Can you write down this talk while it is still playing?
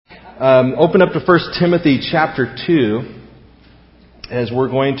Open up to 1 Timothy chapter 2 as we're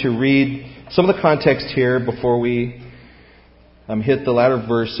going to read some of the context here before we hit the latter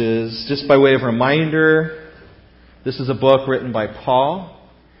verses. Just by way of reminder, this is a book written by Paul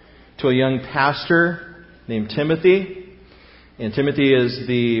to a young pastor named Timothy. And Timothy is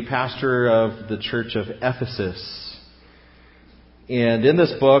the pastor of the church of Ephesus. And in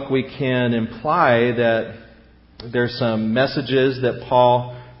this book we can imply that there's some messages that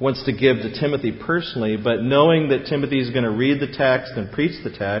Paul wants to give to Timothy personally, but knowing that Timothy is going to read the text and preach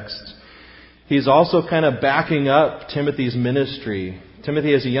the text, he's also kind of backing up Timothy's ministry.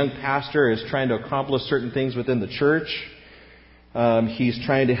 Timothy, as a young pastor, is trying to accomplish certain things within the church. He's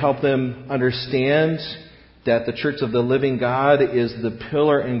trying to help them understand that the church of the living God is the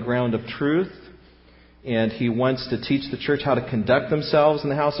pillar and ground of truth. And he wants to teach the church how to conduct themselves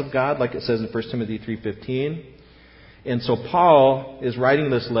in the house of God, like it says in 1 Timothy 3:15. And so Paul is writing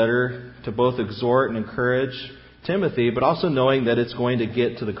this letter to both exhort and encourage Timothy, but also knowing that it's going to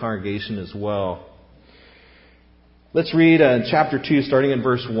get to the congregation as well. Let's read chapter 2, starting in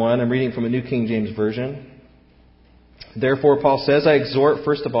verse 1. I'm reading from a New King James Version. Therefore, Paul says, I exhort,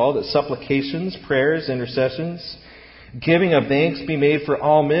 first of all, that supplications, prayers, intercessions, giving of thanks be made for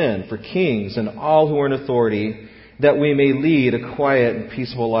all men, for kings and all who are in authority, that we may lead a quiet and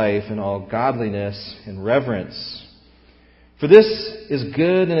peaceable life in all godliness and reverence. For this is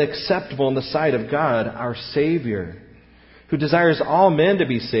good and acceptable in the sight of God, our Savior, who desires all men to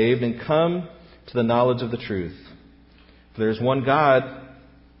be saved and come to the knowledge of the truth. For there is one God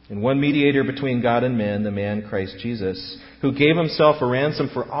and one mediator between God and men, the man Christ Jesus, who gave himself a ransom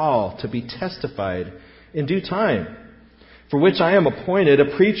for all to be testified in due time, for which I am appointed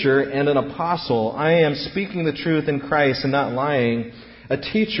a preacher and an apostle. I am speaking the truth in Christ and not lying, a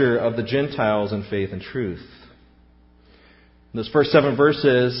teacher of the Gentiles in faith and truth. In those first 7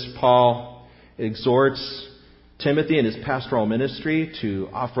 verses, Paul exhorts Timothy in his pastoral ministry to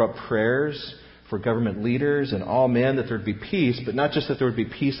offer up prayers for government leaders and all men, that there would be peace, but not just that there would be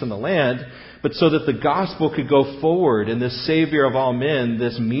peace in the land, but so that the gospel could go forward and this Savior of all men,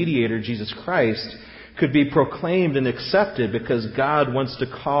 this mediator, Jesus Christ, could be proclaimed and accepted because God wants to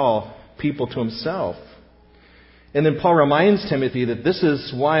call people to himself. And then Paul reminds Timothy that this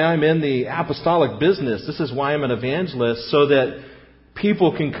is why I'm in the apostolic business. This is why I'm an evangelist, so that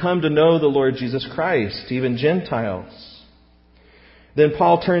people can come to know the Lord Jesus Christ, even Gentiles. Then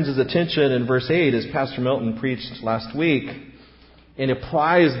Paul turns his attention in verse 8, as Pastor Milton preached last week, and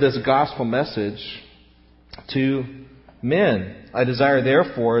applies this gospel message to men. I desire,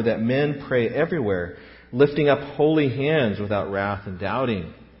 therefore, that men pray everywhere, lifting up holy hands without wrath and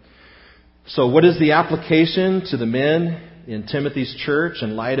doubting. So what is the application to the men in Timothy's church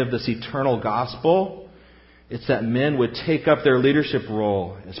in light of this eternal gospel? It's that men would take up their leadership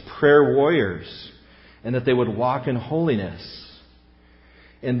role as prayer warriors and that they would walk in holiness.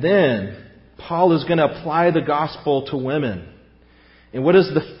 And then Paul is going to apply the gospel to women. And what is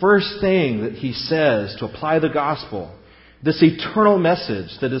the first thing that he says to apply the gospel? This eternal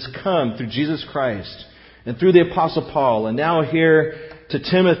message that has come through Jesus Christ and through the Apostle Paul and now here to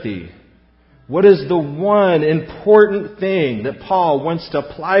Timothy. What is the one important thing that Paul wants to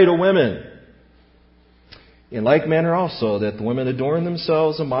apply to women? In like manner also, that the women adorn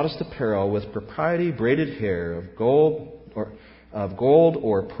themselves in modest apparel with propriety, braided hair of gold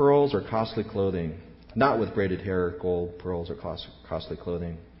or pearls or costly clothing. Not with braided hair, gold, pearls, or costly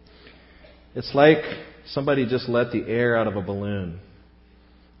clothing. It's like somebody just let the air out of a balloon.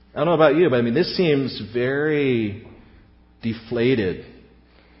 I don't know about you, but this seems very deflated.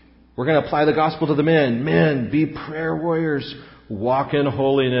 We're going to apply the gospel to the men. Men, be prayer warriors. Walk in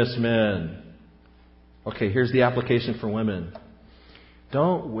holiness, men. Okay, here's the application for women.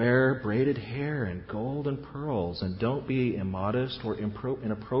 Don't wear braided hair and gold and pearls, and don't be immodest or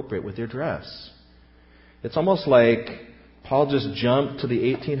inappropriate with your dress. It's almost like Paul just jumped to the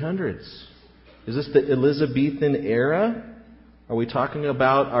 1800s. Is this the Elizabethan era? Are we talking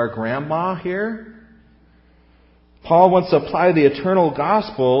about our grandma here? Paul wants to apply the eternal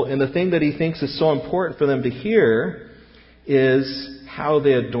gospel, and the thing that he thinks is so important for them to hear is how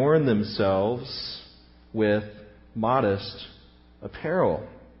they adorn themselves with modest apparel.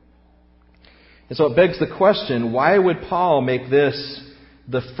 And so it begs the question, why would Paul make this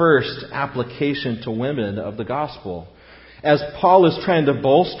the first application to women of the gospel? As Paul is trying to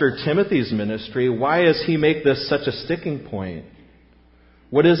bolster Timothy's ministry, why does he make this such a sticking point?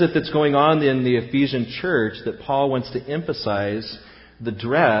 What is it that's going on in the Ephesian church that Paul wants to emphasize the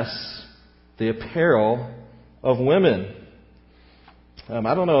dress, the apparel of women?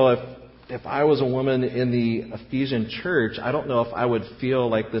 I don't know if if I was a woman in the Ephesian church, I don't know if I would feel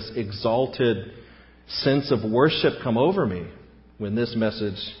like this exalted sense of worship come over me when this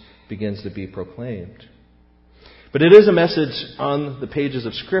message begins to be proclaimed. But it is a message on the pages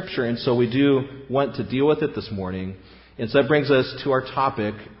of Scripture, and so we do want to deal with it this morning. And so that brings us to our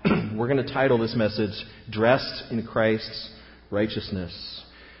topic. We're going to title this message, Dressed in Christ's Righteousness.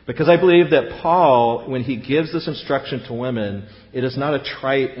 Because I believe that Paul, when he gives this instruction to women, it is not a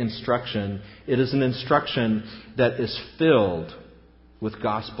trite instruction. It is an instruction that is filled with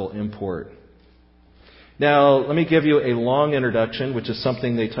gospel import. Now, let me give you a long introduction, which is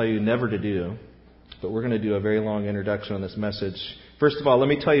something they tell you never to do. But we're going to do a very long introduction on this message. First of all, let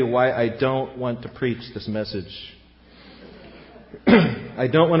me tell you why I don't want to preach this message. I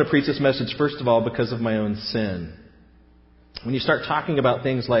don't want to preach this message, first of all, because of my own sin. When you start talking about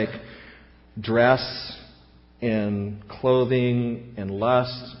things like dress and clothing and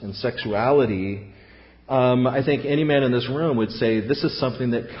lust and sexuality, I think any man in this room would say this is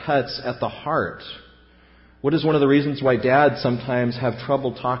something that cuts at the heart. What is one of the reasons why dads sometimes have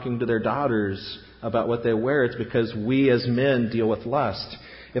trouble talking to their daughters about what they wear? It's because we as men deal with lust.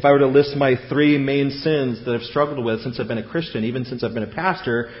 If I were to list my 3 main sins that I've struggled with since I've been a Christian, even since I've been a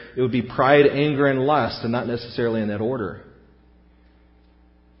pastor, it would be pride, anger, and lust, and not necessarily in that order.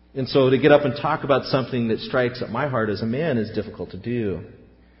 And so to get up and talk about something that strikes at my heart as a man is difficult to do.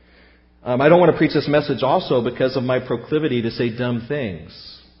 I don't want to preach this message also because of my proclivity to say dumb things.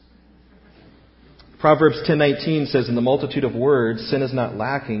 Proverbs 10:19 says, "In the multitude of words, sin is not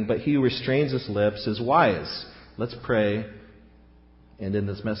lacking, but he who restrains his lips is wise." Let's pray and end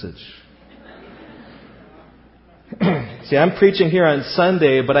this message. See, I'm preaching here on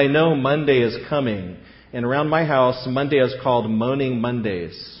Sunday, but I know Monday is coming. And around my house, Monday is called Moaning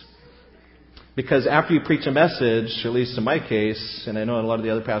Mondays. Because after you preach a message, at least in my case, and I know a lot of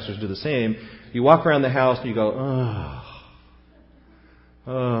the other pastors do the same, you walk around the house and you go,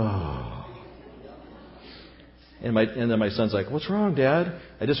 oh. And then my son's like, "What's wrong, Dad?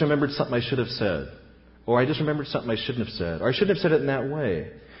 I just remembered something I should have said." Or I just remembered something I shouldn't have said. Or I shouldn't have said it in that way.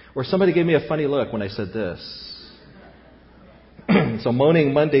 Or somebody gave me a funny look when I said this. So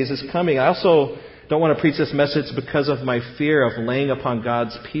Moaning Mondays is coming. I also don't want to preach this message because of my fear of laying upon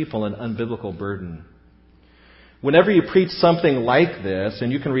God's people an unbiblical burden. Whenever you preach something like this,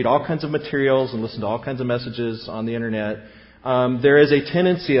 and you can read all kinds of materials and listen to all kinds of messages on the internet, there is a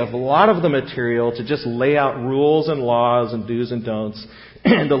tendency of a lot of the material to just lay out rules and laws and do's and don'ts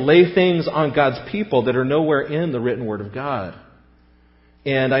and to lay things on God's people that are nowhere in the written Word of God.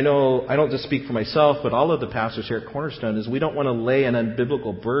 And I know, I don't just speak for myself, but all of the pastors here at Cornerstone, is we don't want to lay an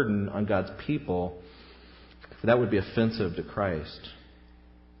unbiblical burden on God's people. That would be offensive to Christ.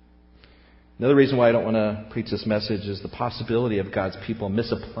 Another reason why I don't want to preach this message is the possibility of God's people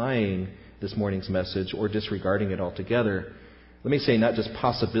misapplying this morning's message or disregarding it altogether. Let me say not just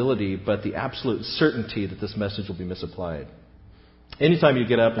possibility, but the absolute certainty that this message will be misapplied. Anytime you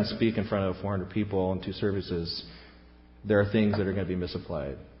get up and speak in front of 400 people in 2 services, there are things that are going to be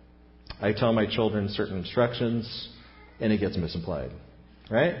misapplied. I tell my children certain instructions, and it gets misapplied.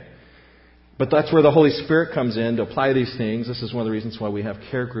 Right? But that's where the Holy Spirit comes in to apply these things. This is one of the reasons why we have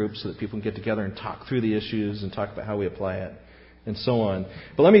care groups, so that people can get together and talk through the issues and talk about how we apply it, and so on.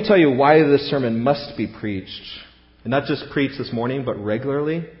 But let me tell you why this sermon must be preached. And not just preached this morning, but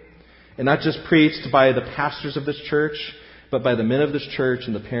regularly. And not just preached by the pastors of this church, but by the men of this church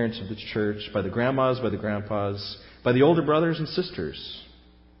and the parents of this church, by the grandmas, by the grandpas, by the older brothers and sisters.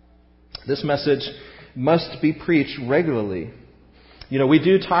 This message must be preached regularly. You know, we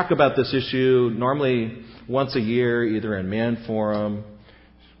do talk about this issue normally once a year, either in Man Forum,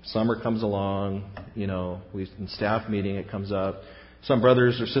 summer comes along, in staff meeting it comes up. Some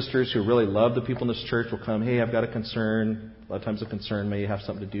brothers or sisters who really love the people in this church will come, "Hey, I've got a concern." A lot of times a concern may have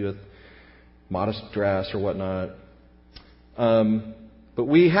something to do with modest dress or whatnot. But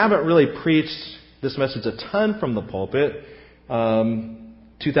we haven't really preached this message a ton from the pulpit.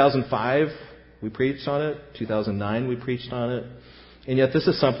 2005, we preached on it. 2009, we preached on it. And yet this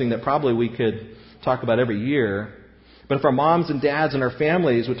is something that probably we could talk about every year. But if our moms and dads and our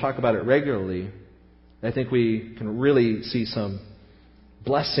families would talk about it regularly, I think we can really see some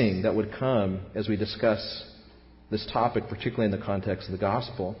blessing that would come as we discuss this topic, particularly in the context of the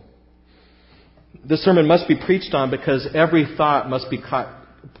gospel. This sermon must be preached on because every thought must be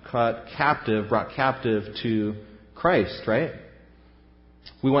brought captive to Christ, right?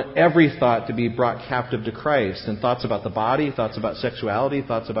 We want every thought to be brought captive to Christ. And thoughts about the body, thoughts about sexuality,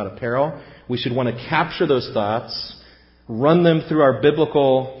 thoughts about apparel. We should want to capture those thoughts, run them through our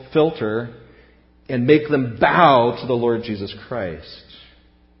biblical filter, and make them bow to the Lord Jesus Christ.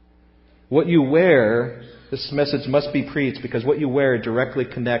 What you wear, this message must be preached because what you wear directly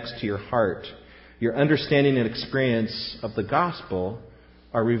connects to your heart. Your understanding and experience of the gospel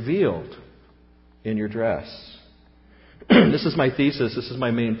are revealed in your dress. This is my thesis. This is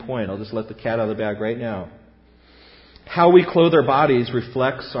my main point. I'll just let the cat out of the bag right now. How we clothe our bodies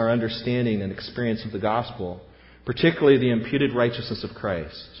reflects our understanding and experience of the gospel, particularly the imputed righteousness of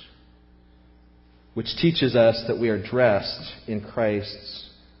Christ, which teaches us that we are dressed in Christ's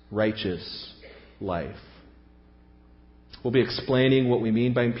righteous life. We'll be explaining what we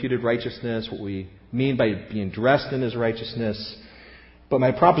mean by imputed righteousness, what we mean by being dressed in His righteousness. But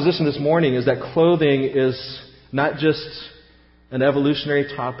my proposition this morning is that clothing is not just an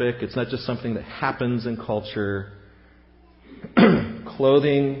evolutionary topic. It's not just something that happens in culture.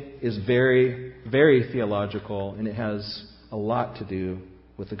 Clothing is very, very theological, and it has a lot to do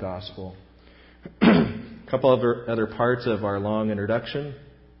with the gospel. A couple of other parts of our long introduction.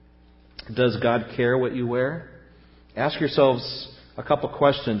 Does God care what you wear? Ask yourselves a couple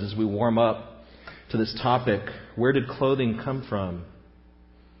questions as we warm up to this topic. Where did clothing come from?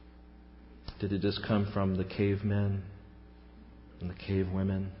 Did it just come from the cavemen and the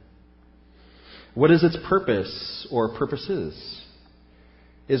cavewomen? What is its purpose or purposes?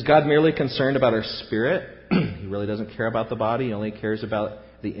 Is God merely concerned about our spirit? He really doesn't care about the body. He only cares about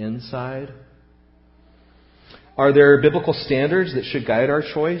the inside. Are there biblical standards that should guide our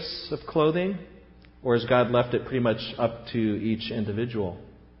choice of clothing? Or has God left it pretty much up to each individual?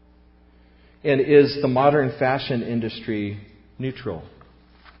 And is the modern fashion industry neutral?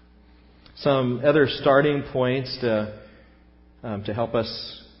 Some other starting points to help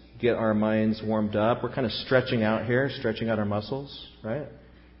us get our minds warmed up. We're kind of stretching out here, stretching out our muscles, right?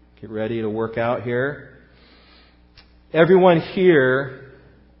 Get ready to work out here. Everyone here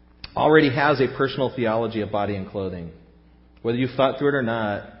already has a personal theology of body and clothing. Whether you've thought through it or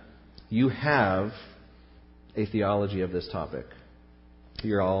not, you have a theology of this topic.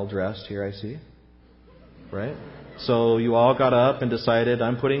 You're all dressed here, I see. Right? So you all got up and decided,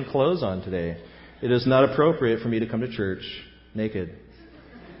 I'm putting clothes on today. It is not appropriate for me to come to church naked.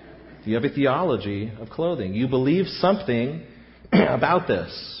 You have a theology of clothing. You believe something about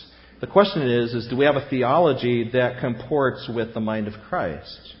this. The question is do we have a theology that comports with the mind of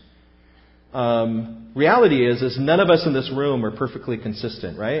Christ? Reality is none of us in this room are perfectly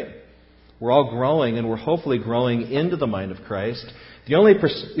consistent, right? We're all growing, and we're hopefully growing into the mind of Christ.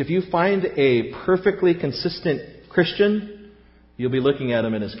 If you find a perfectly consistent Christian, you'll be looking at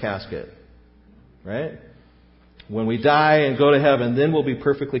him in his casket, right? When we die and go to heaven, then we'll be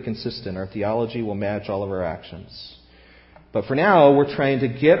perfectly consistent. Our theology will match all of our actions. But for now, we're trying to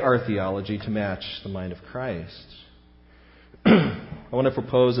get our theology to match the mind of Christ. I want to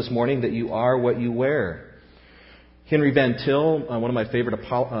propose this morning that you are what you wear. Henry Van Til, one of my favorite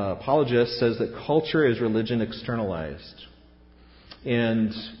apologists, says that culture is religion externalized.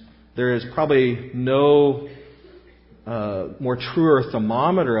 And there is probably no more truer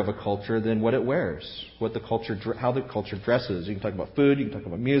thermometer of a culture than what it wears, how the culture dresses. You can talk about food, you can talk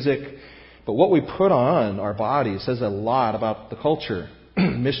about music, but what we put on our bodies says a lot about the culture.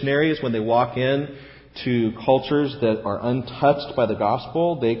 Missionaries, when they walk in to cultures that are untouched by the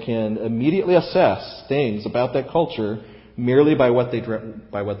gospel, they can immediately assess things about that culture merely by what they wear,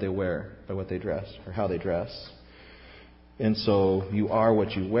 by what they dress, or how they dress. And so you are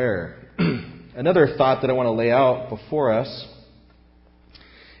what you wear. Another thought that I want to lay out before us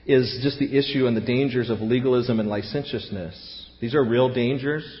is just the issue and the dangers of legalism and licentiousness. These are real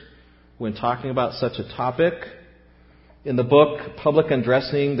dangers when talking about such a topic. In the book, Public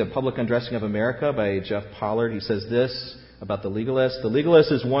Undressing, The Public Undressing of America by Jeff Pollard, he says this about the legalist. The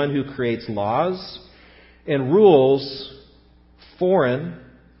legalist is one who creates laws and rules foreign,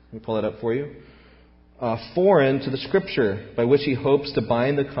 let me pull that up for you, foreign to the Scripture, by which he hopes to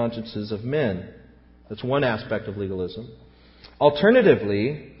bind the consciences of men. That's one aspect of legalism.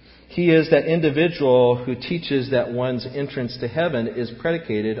 Alternatively, he is that individual who teaches that one's entrance to heaven is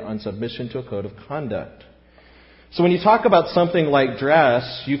predicated on submission to a code of conduct. So when you talk about something like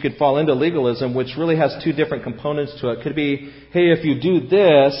dress, you could fall into legalism, which really has two different components to it. It could be, hey, if you do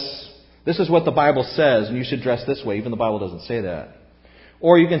this is what the Bible says, and you should dress this way, even the Bible doesn't say that.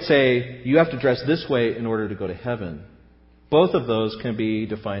 Or you can say, you have to dress this way in order to go to heaven. Both of those can be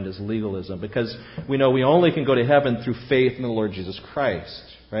defined as legalism, because we know we only can go to heaven through faith in the Lord Jesus Christ,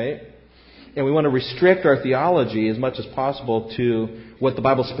 right? And we want to restrict our theology as much as possible to what the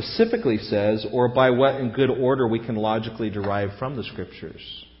Bible specifically says, or by what in good order we can logically derive from the Scriptures.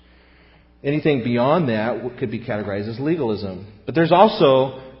 Anything beyond that could be categorized as legalism. But there's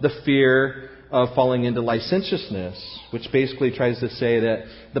also the fear of falling into licentiousness, which basically tries to say that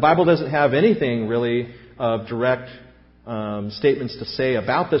the Bible doesn't have anything really of direct statements to say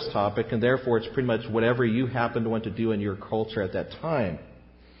about this topic, and therefore it's pretty much whatever you happen to want to do in your culture at that time.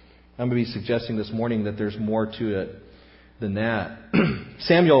 I'm going to be suggesting this morning that there's more to it than that.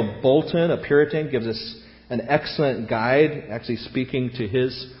 Samuel Bolton, a Puritan, gives us an excellent guide, actually speaking to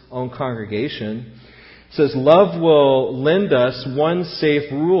his own congregation. It says, love will lend us one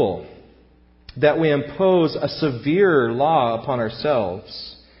safe rule, that we impose a severe law upon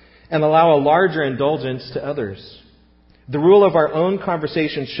ourselves and allow a larger indulgence to others. The rule of our own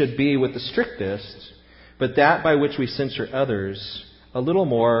conversation should be with the strictest, but that by which we censure others, a little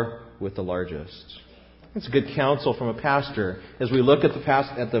more with the largest. It's good counsel from a pastor. As we look at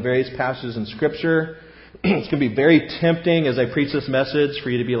the various passages in Scripture, it's going to be very tempting as I preach this message for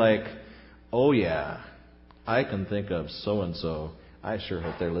you to be like, oh yeah, I can think of so-and-so. I sure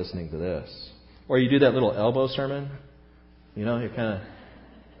hope they're listening to this. Or you do that little elbow sermon. You know, you're kind of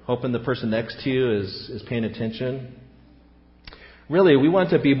hoping the person next to you is paying attention. Really, we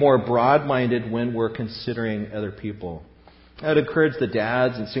want to be more broad-minded when we're considering other people. I would encourage the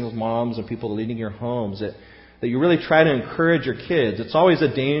dads and single moms and people leading your homes that you really try to encourage your kids. It's always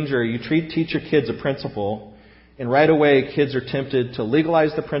a danger. You teach your kids a principle, and right away kids are tempted to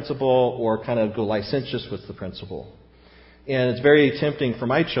legalize the principle or kind of go licentious with the principle. And it's very tempting for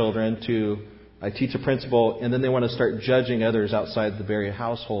my children I teach a principle, and then they want to start judging others outside the very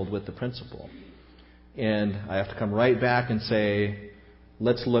household with the principle. And I have to come right back and say,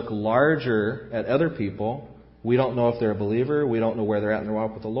 let's look larger at other people. We don't know if they're a believer. We don't know where they're at in their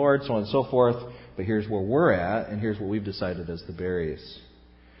walk with the Lord, so on and so forth. But here's where we're at, and here's what we've decided as the Berries.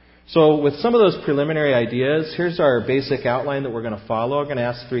 So with some of those preliminary ideas, here's our basic outline that we're going to follow. I'm going to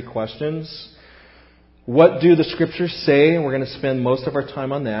ask 3 questions. What do the Scriptures say? And we're going to spend most of our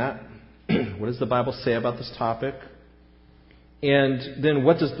time on that. What does the Bible say about this topic? And then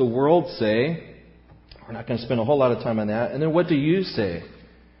what does the world say? We're not going to spend a whole lot of time on that. And then what do you say?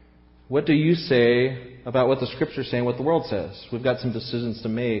 What do you say about what the Scripture is saying, what the world says? We've got some decisions to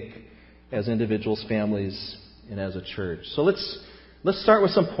make as individuals, families, and as a church. So let's start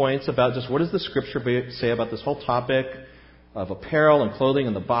with some points about just what does the Scripture say about this whole topic of apparel and clothing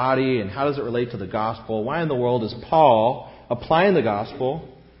and the body, and how does it relate to the gospel? Why in the world is Paul applying the gospel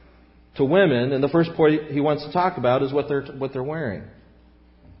to women? And the first point he wants to talk about is what they're wearing.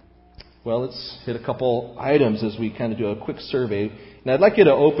 Well, let's hit a couple items as we kind of do a quick survey. And I'd like you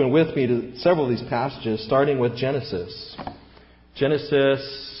to open with me to several of these passages, starting with Genesis.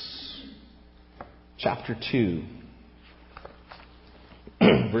 Genesis chapter 2,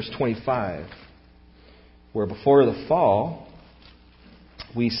 verse 25, where before the fall,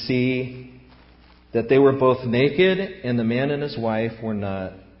 we see that they were both naked and the man and his wife were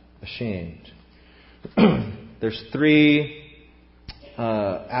not ashamed. There's 3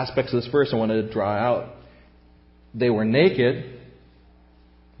 aspects of this verse I want to draw out. They were naked,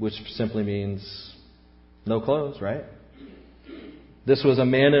 which simply means no clothes, right? This was a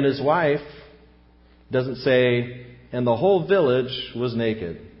man and his wife. It doesn't say, and the whole village was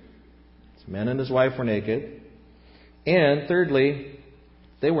naked. This man and his wife were naked. And thirdly,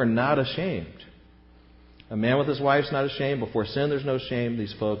 they were not ashamed. A man with his wife's not ashamed. Before sin, there's no shame.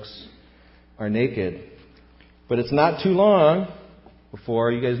 These folks are naked. But it's not too long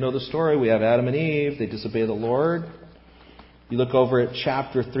before, you guys know the story, we have Adam and Eve. They disobey the Lord. You look over at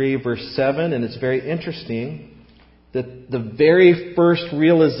chapter 3, verse 7, and it's very interesting that the very first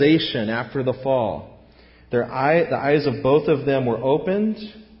realization after the fall, the eyes of both of them were opened.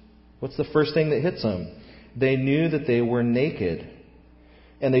 What's the first thing that hits them? They knew that they were naked.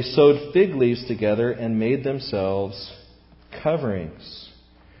 And they sewed fig leaves together and made themselves coverings.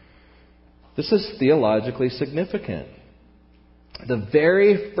 This is theologically significant. The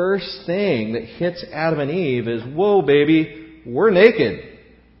very first thing that hits Adam and Eve is, whoa, baby, we're naked.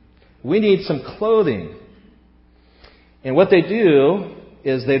 We need some clothing. And what they do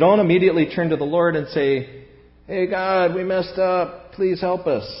is they don't immediately turn to the Lord and say, hey, God, we messed up. Please help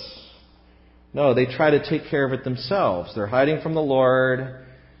us. No, they try to take care of it themselves. They're hiding from the Lord.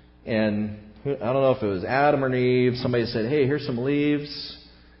 And I don't know if it was Adam or Eve. Somebody said, hey, here's some leaves.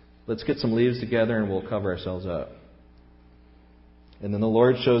 Let's get some leaves together and we'll cover ourselves up. And then the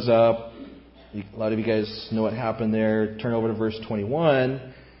Lord shows up. A lot of you guys know what happened there. Turn over to verse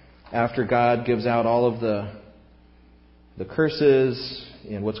 21. After God gives out all of the curses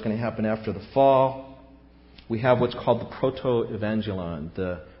and what's going to happen after the fall, we have what's called the proto-evangelon,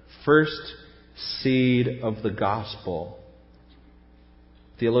 the first seed of the gospel.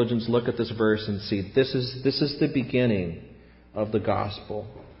 Theologians look at this verse and see this is the beginning of the gospel.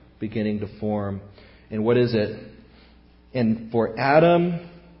 beginning to form. And what is it? And for Adam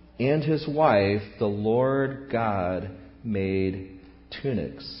and his wife, the Lord God made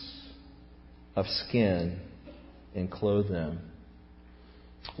tunics of skin and clothed them.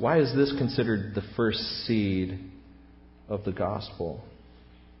 Why is this considered the first seed of the gospel?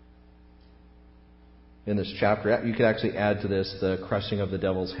 In this chapter, you could actually add to this the crushing of the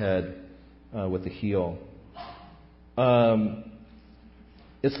devil's head with the heel.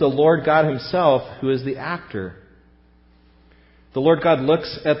 It's the Lord God himself who is the actor. The Lord God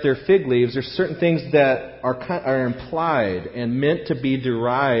looks at their fig leaves. There's certain things that are implied and meant to be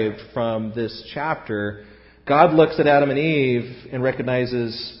derived from this chapter. God looks at Adam and Eve and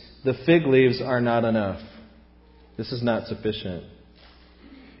recognizes the fig leaves are not enough. This is not sufficient.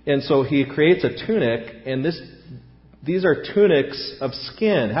 And so he creates a tunic, and these are tunics of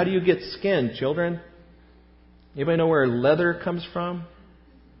skin. How do you get skin, children? Anybody know where leather comes from?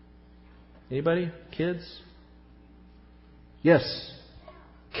 Anybody? Kids? Yes.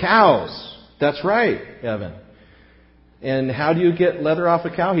 Cows. That's right, Evan. And how do you get leather off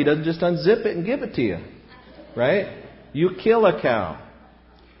a cow? He doesn't just unzip it and give it to you. Right? You kill a cow.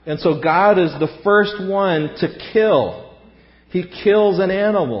 And so God is the first one to kill. He kills an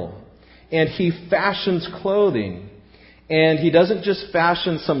animal. And He fashions clothing. And He doesn't just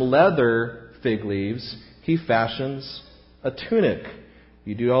fashion some leather fig leaves. He fashions a tunic.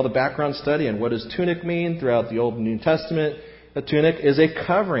 You do all the background study on what does tunic mean throughout the Old and New Testament. A tunic is a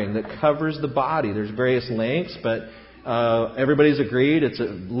covering that covers the body. There's various lengths, but everybody's agreed it's at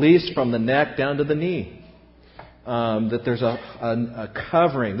least from the neck down to the knee. That there's a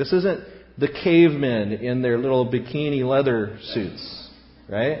covering. This isn't the cavemen in their little bikini leather suits,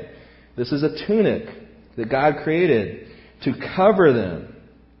 right? This is a tunic that God created to cover them.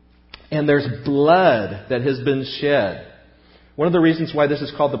 And there's blood that has been shed. One of the reasons why this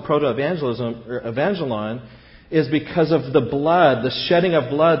is called the proto-evangelism or evangelon is because of the blood, the shedding of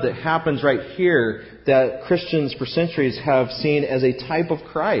blood that happens right here that Christians for centuries have seen as a type of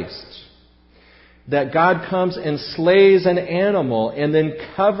Christ. That God comes and slays an animal and then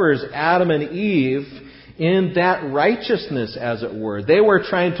covers Adam and Eve in that righteousness, as it were. They were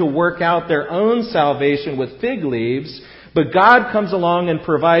trying to work out their own salvation with fig leaves, but God comes along and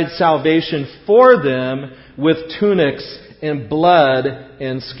provides salvation for them with tunics and blood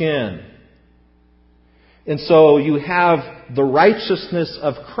and skin. And so you have the righteousness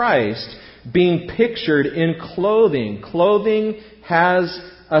of Christ being pictured in clothing. Clothing has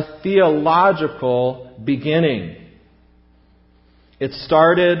a theological beginning. It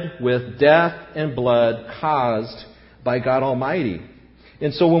started with death and blood caused by God Almighty.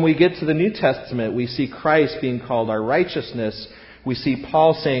 And so when we get to the New Testament, we see Christ being called our righteousness. We see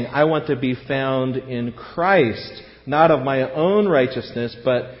Paul saying, I want to be found in Christ, not of my own righteousness,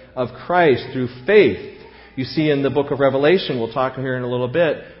 but of Christ through faith. You see in the book of Revelation, we'll talk here in a little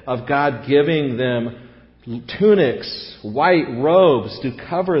bit, of God giving them tunics, white robes to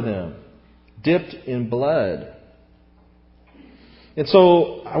cover them, dipped in blood. And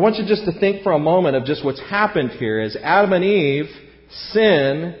so I want you just to think for a moment of just what's happened here. As Adam and Eve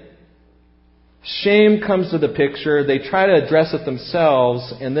sin, shame comes to the picture. They try to address it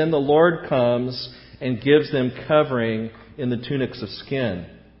themselves, and then the Lord comes and gives them covering in the tunics of skin.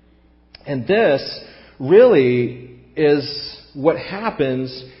 And this really is what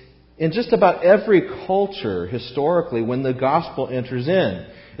happens in just about every culture historically when the gospel enters in.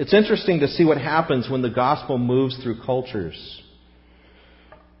 It's interesting to see what happens when the gospel moves through cultures.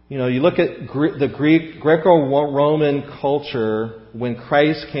 You know, you look at the Greco-Roman culture when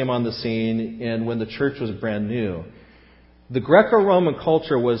Christ came on the scene and when the church was brand new. The Greco-Roman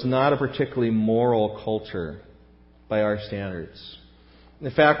culture was not a particularly moral culture by our standards.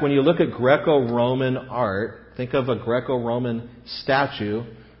 In fact, when you look at Greco-Roman art, think of a Greco-Roman statue,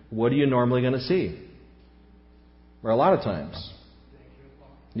 what are you normally going to see? Or a lot of times,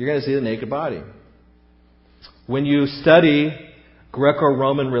 you're going to see the naked body. When you study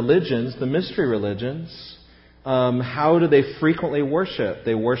Greco-Roman religions, the mystery religions, how do they frequently worship?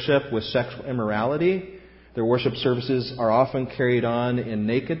 They worship with sexual immorality. Their worship services are often carried on in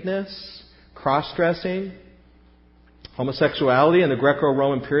nakedness, cross-dressing. Homosexuality in the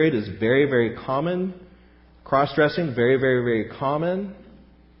Greco-Roman period is very, very common. Cross-dressing, very, very, very common.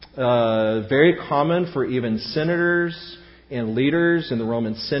 Very common for even senators and leaders in the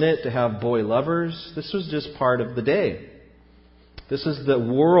Roman Senate to have boy lovers. This was just part of the day. This is the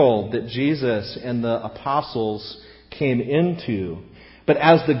world that Jesus and the apostles came into. But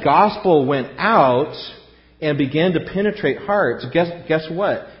as the gospel went out and began to penetrate hearts, guess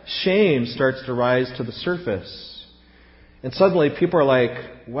what? Shame starts to rise to the surface. And suddenly people are like,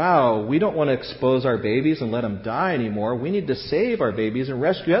 wow, we don't want to expose our babies and let them die anymore. We need to save our babies and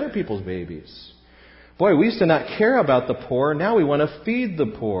rescue other people's babies. Boy, we used to not care about the poor. Now we want to feed the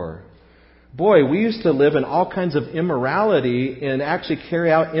poor. Boy, we used to live in all kinds of immorality and actually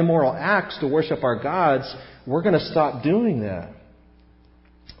carry out immoral acts to worship our gods. We're going to stop doing that.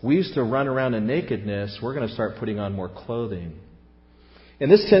 We used to run around in nakedness. We're going to start putting on more clothing. And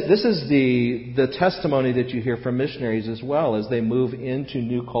this is the testimony that you hear from missionaries as well as they move into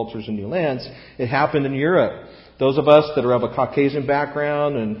new cultures and new lands. It happened in Europe. Those of us that are of a Caucasian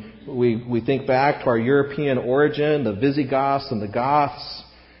background and we think back to our European origin, the Visigoths and the Goths,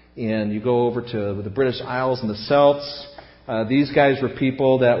 and you go over to the British Isles and the Celts. These guys were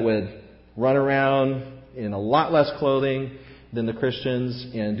people that would run around in a lot less clothing than the Christians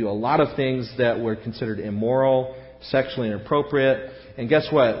and do a lot of things that were considered immoral, sexually inappropriate. And guess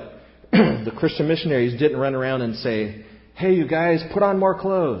what? The Christian missionaries didn't run around and say, hey, you guys, put on more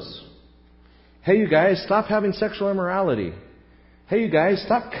clothes. Hey, you guys, stop having sexual immorality. Hey, you guys,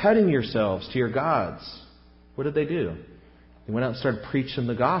 stop cutting yourselves to your gods. What did they do? They went out and started preaching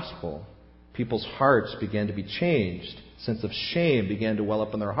the gospel. People's hearts began to be changed. A sense of shame began to well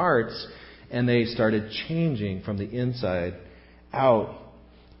up in their hearts. And they started changing from the inside out.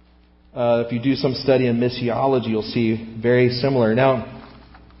 If you do some study in missiology, you'll see very similar. Now,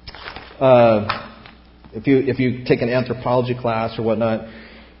 if you take an anthropology class or whatnot,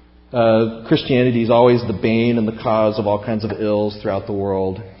 Christianity is always the bane and the cause of all kinds of ills throughout the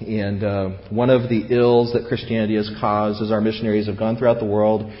world. And one of the ills that Christianity has caused is our missionaries have gone throughout the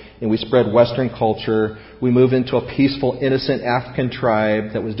world and we spread Western culture. We move into a peaceful, innocent African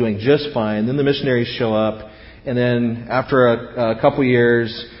tribe that was doing just fine. Then the missionaries show up, and then after a couple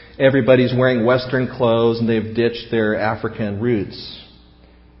years, everybody's wearing Western clothes and they've ditched their African roots.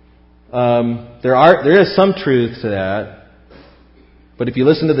 There is some truth to that. But if you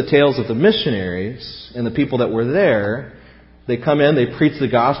listen to the tales of the missionaries and the people that were there, they come in, they preach the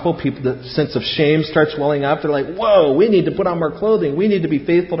gospel, the sense of shame starts welling up. They're like, whoa, we need to put on more clothing. We need to be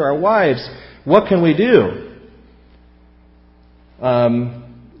faithful to our wives. What can we do?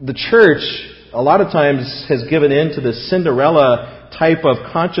 The church, a lot of times, has given in to this Cinderella type of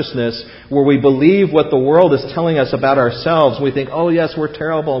consciousness where we believe what the world is telling us about ourselves. We think, oh yes, we're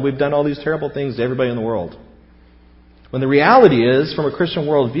terrible and we've done all these terrible things to everybody in the world. When the reality is, from a Christian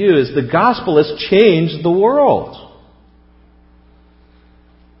worldview, is the gospel has changed the world.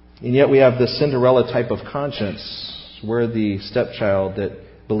 And yet we have this Cinderella type of conscience. We're the stepchild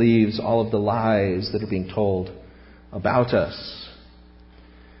that believes all of the lies that are being told about us.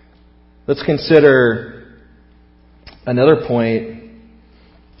 Let's consider another point.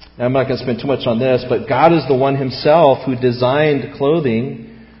 I'm not going to spend too much on this, but God is the one Himself who designed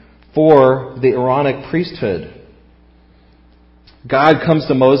clothing for the Aaronic priesthood. God comes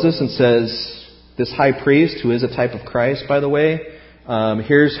to Moses and says, this high priest, who is a type of Christ, by the way,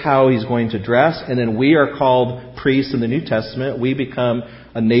 here's how he's going to dress. And then we are called priests in the New Testament. We become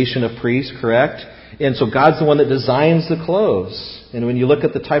a nation of priests, correct? And so God's the one that designs the clothes. And when you look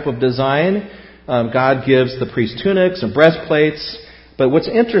at the type of design, God gives the priest tunics and breastplates. But what's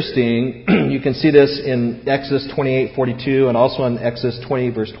interesting, you can see this in Exodus 28:42 and also in Exodus 20,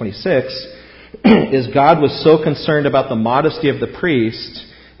 verse 26, is God was so concerned about the modesty of the priest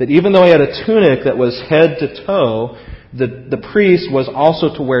that even though he had a tunic that was head to toe, the priest was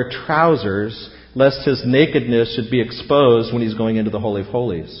also to wear trousers lest his nakedness should be exposed when he's going into the Holy of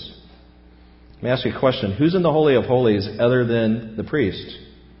Holies. Let me ask you a question. Who's in the Holy of Holies other than the priest?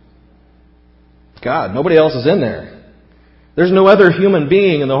 God. Nobody else is in there. There's no other human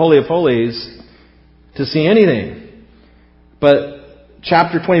being in the Holy of Holies to see anything. But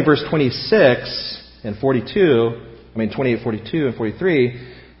chapter 20, verse 26 and 28, 42 and 43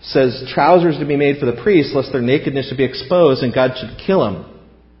 says trousers to be made for the priests lest their nakedness should be exposed and God should kill them.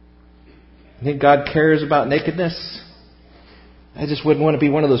 You think God cares about nakedness? I just wouldn't want to be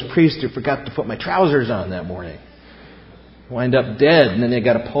one of those priests who forgot to put my trousers on that morning. Wind up dead, and then they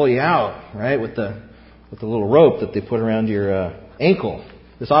got to pull you out, right, with the little rope that they put around your ankle.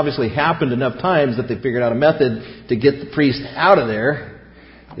 This obviously happened enough times that they figured out a method to get the priest out of there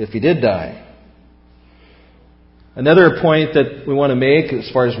if he did die. Another point that we want to make as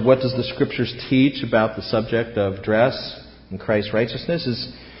far as what does the Scriptures teach about the subject of dress and Christ's righteousness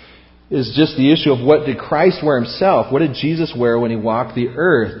is just the issue of what did Christ wear Himself? What did Jesus wear when He walked the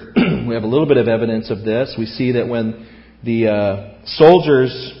earth? We have a little bit of evidence of this. We see that when the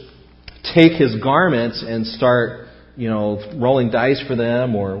soldiers take His garments and start, rolling dice for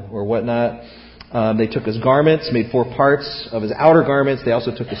them or whatnot, they took His garments, made 4 parts of His outer garments. They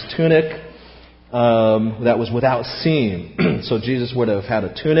also took His tunic. that was without seam. So Jesus would have had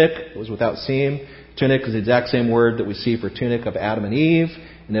a tunic that was without seam. Tunic is the exact same word that we see for tunic of Adam and Eve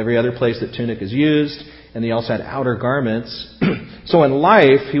and every other place that tunic is used. And he also had outer garments. So in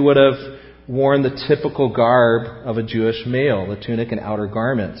life, he would have worn the typical garb of a Jewish male, the tunic and outer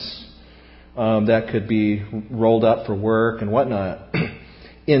garments that could be rolled up for work and whatnot.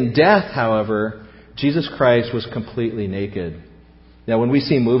 In death, however, Jesus Christ was completely naked. Now, when we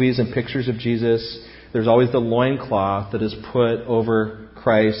see movies and pictures of Jesus, there's always the loincloth that is put over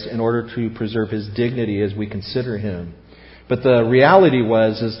Christ in order to preserve his dignity as we consider him. But the reality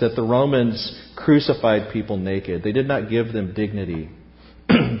is that the Romans crucified people naked. They did not give them dignity.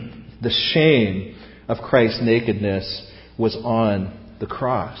 The shame of Christ's nakedness was on the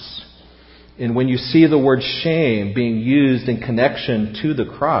cross. And when you see the word shame being used in connection to the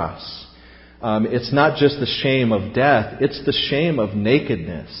cross, it's not just the shame of death, it's the shame of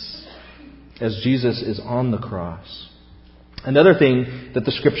nakedness as Jesus is on the cross. Another thing that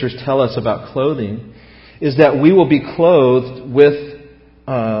the Scriptures tell us about clothing is that we will be clothed with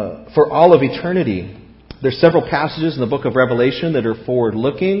for all of eternity. There's several passages in the book of Revelation that are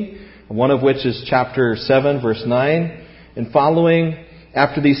forward-looking, one of which is chapter 7, verse 9. And following,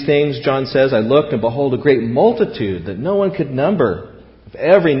 after these things, John says, I looked, and behold, a great multitude that no one could number, of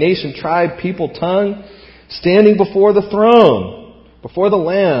every nation, tribe, people, tongue, standing before the throne, before the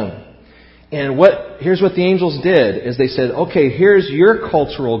Lamb. And here's what the angels did, is they said, okay, here's your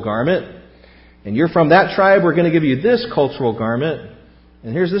cultural garment, and you're from that tribe, we're going to give you this cultural garment.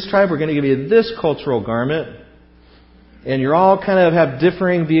 And here's this tribe, we're going to give you this cultural garment. And you're all kind of have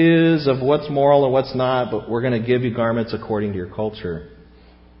differing views of what's moral and what's not, but we're going to give you garments according to your culture.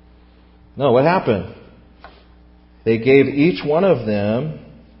 No, what happened? They gave each one of them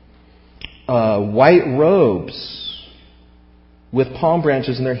white robes with palm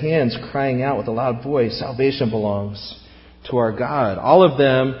branches in their hands, crying out with a loud voice, salvation belongs to our God. All of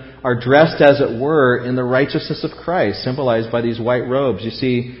them are dressed, as it were, in the righteousness of Christ, symbolized by these white robes. You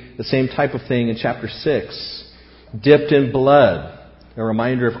see the same type of thing in chapter 6. Dipped in blood, a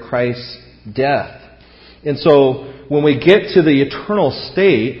reminder of Christ's death. And so when we get to the eternal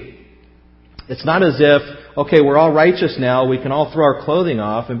state, it's not as if, okay, we're all righteous now, we can all throw our clothing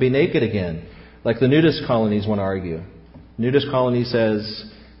off and be naked again, like the nudist colonies want to argue. The nudist colony says,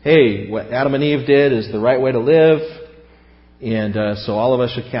 hey, what Adam and Eve did is the right way to live, and so all of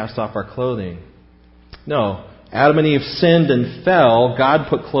us should cast off our clothing. No. Adam and Eve sinned and fell. God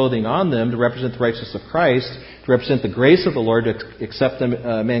put clothing on them to represent the righteousness of Christ, to represent the grace of the Lord, to accept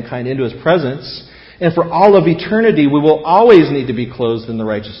mankind into His presence. And for all of eternity, we will always need to be clothed in the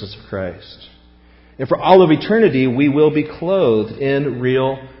righteousness of Christ. And for all of eternity, we will be clothed in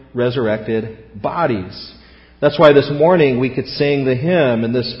real resurrected bodies. That's why this morning we could sing the hymn,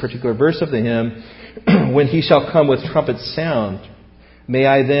 in this particular verse of the hymn, when He shall come with trumpet sound, may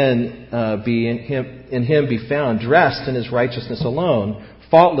I then be in Him be found, dressed in His righteousness alone,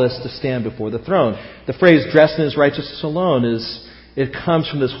 faultless to stand before the throne. The phrase dressed in His righteousness alone it comes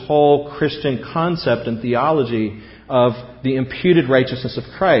from this whole Christian concept and theology of the imputed righteousness of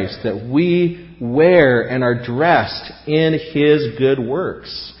Christ, that we wear and are dressed in His good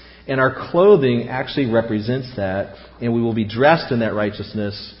works. And our clothing actually represents that, and we will be dressed in that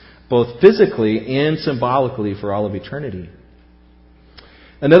righteousness both physically and symbolically for all of eternity.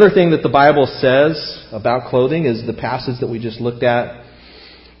 Another thing that the Bible says about clothing is the passage that we just looked at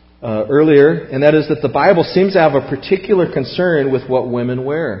earlier, and that is that the Bible seems to have a particular concern with what women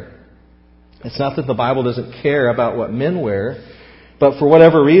wear. It's not that the Bible doesn't care about what men wear, but for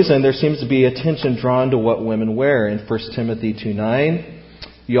whatever reason, there seems to be attention drawn to what women wear. In 1 Timothy 2:9,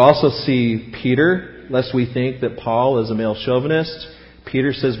 you also see Peter, lest we think that Paul is a male chauvinist.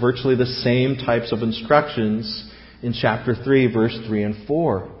 Peter says virtually the same types of instructions in chapter 3, verse 3 and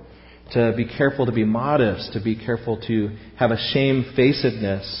 4. To be careful to be modest, to be careful to have a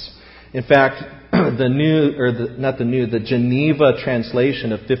shamefacedness. In fact, the Geneva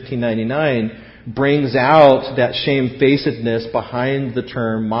translation of 1599 brings out that shamefacedness behind the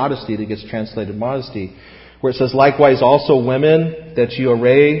term modesty that gets translated modesty, where it says, likewise also women, that you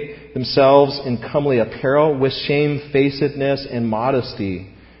array themselves in comely apparel with shamefacedness and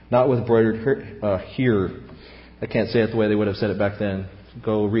modesty, not with broidered here. I can't say it the way they would have said it back then.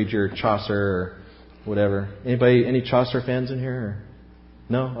 Go read your Chaucer or whatever. Anybody, any Chaucer fans in here? Or?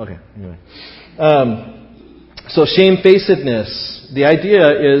 No? Okay. Anyway. So shamefacedness. The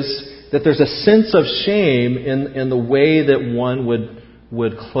idea is that there's a sense of shame in the way that one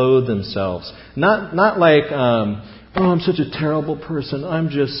would clothe themselves. Not like, oh, I'm such a terrible person, I'm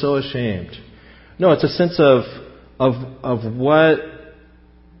just so ashamed. No, it's a sense of what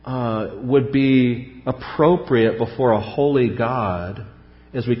would be appropriate before a holy God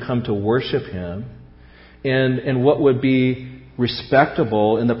as we come to worship Him, and what would be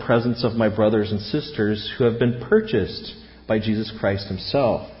respectable in the presence of my brothers and sisters who have been purchased by Jesus Christ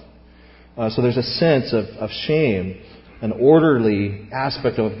Himself. So there's a sense of shame, an orderly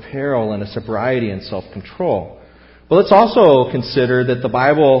aspect of apparel, and a sobriety and self-control. But let's also consider that the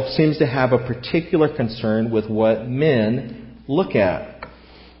Bible seems to have a particular concern with what men look at.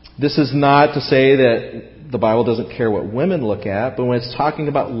 This is not to say that the Bible doesn't care what women look at, but when it's talking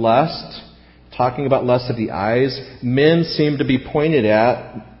about lust of the eyes, men seem to be pointed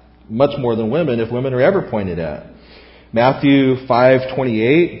at much more than women, if women are ever pointed at. Matthew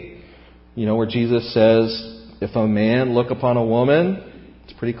 5:28, where Jesus says, if a man look upon a woman,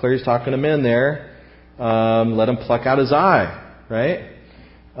 it's pretty clear He's talking to men there, let him pluck out his eye, right?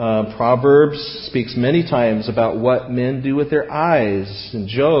 Proverbs speaks many times about what men do with their eyes. In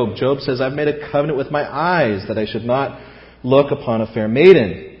Job says, I've made a covenant with my eyes that I should not look upon a fair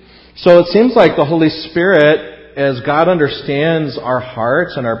maiden. So it seems like the Holy Spirit, as God understands our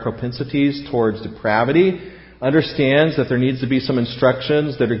hearts and our propensities towards depravity, understands that there needs to be some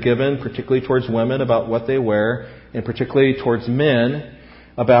instructions that are given, particularly towards women about what they wear, and particularly towards men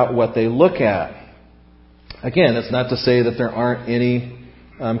about what they look at. Again, that's not to say that there aren't any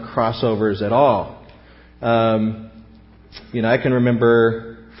crossovers at all. I can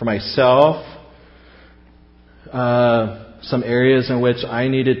remember for myself some areas in which I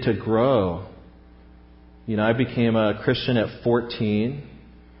needed to grow. I became a Christian at 14.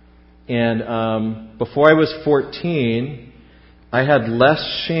 And before I was 14, I had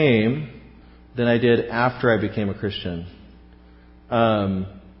less shame than I did after I became a Christian. And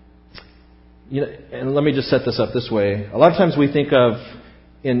let me just set this up this way. A lot of times we think of,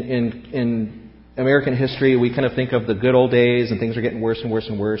 in American history, we kind of think of the good old days and things are getting worse and worse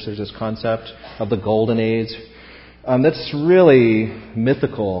and worse. There's this concept of the golden age. That's really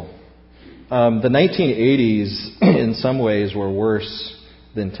mythical. The 1980s, in some ways, were worse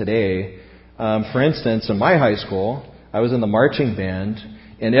than today. For instance, in my high school, I was in the marching band,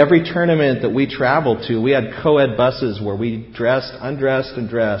 and every tournament that we traveled to, we had co-ed buses where we undressed and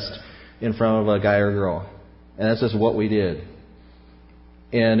dressed in front of a guy or girl. And that's just what we did.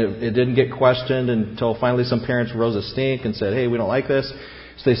 And it didn't get questioned until finally some parents rose a stink and said, hey, we don't like this.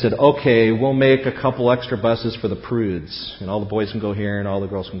 So they said, okay, we'll make a couple extra buses for the prudes. And all the boys can go here and all the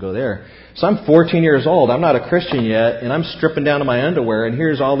girls can go there. So I'm 14 years old. I'm not a Christian yet. And I'm stripping down to my underwear. And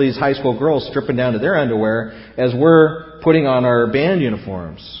here's all these high school girls stripping down to their underwear as we're putting on our band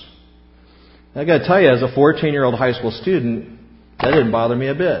uniforms. I got to tell you, as a 14-year-old high school student, that didn't bother me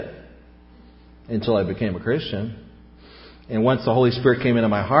a bit until I became a Christian. And once the Holy Spirit came into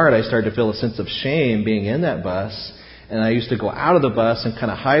my heart, I started to feel a sense of shame being in that bus. And I used to go out of the bus and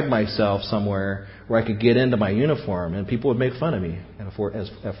kind of hide myself somewhere where I could get into my uniform. And people would make fun of me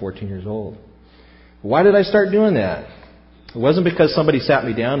at 14 years old. Why did I start doing that? It wasn't because somebody sat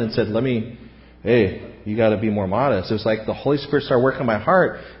me down and said, hey, you got to be more modest. It was like the Holy Spirit started working in my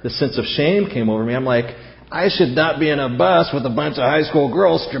heart. This sense of shame came over me. I'm like, I should not be in a bus with a bunch of high school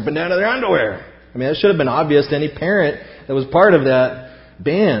girls stripping down to their underwear. I mean, that should have been obvious to any parent that was part of that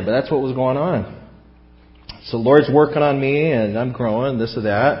band, but that's what was going on. So the Lord's working on me, and I'm growing, this or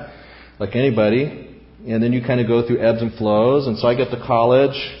that, like anybody. And then you kind of go through ebbs and flows. And so I get to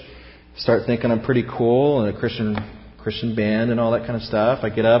college, start thinking I'm pretty cool, and a Christian band and all that kind of stuff. I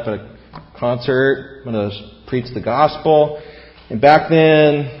get up at a concert, I'm going to preach the gospel. And back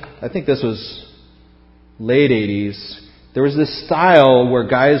then, I think this was late 80s, there was this style where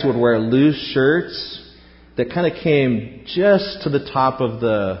guys would wear loose shirts that kind of came just to the top of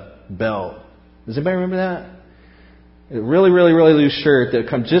the belt. Does anybody remember that? A really, really, really loose shirt that would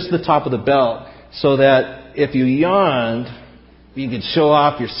come just to the top of the belt so that if you yawned, you could show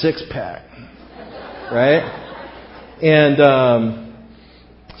off your six-pack. Right? And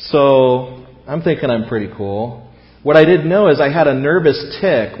so I'm thinking I'm pretty cool. What I didn't know is I had a nervous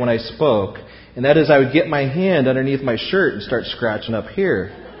tic when I spoke. And that is I would get my hand underneath my shirt and start scratching up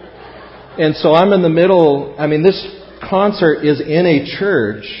here. And so I'm in the middle. I mean, this concert is in a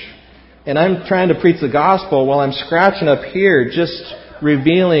church. And I'm trying to preach the gospel while I'm scratching up here, just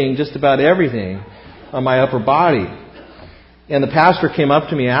revealing just about everything on my upper body. And the pastor came up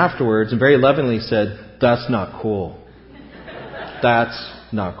to me afterwards and very lovingly said, that's not cool. That's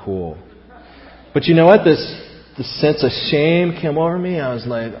not cool. But you know what? This sense of shame came over me. I was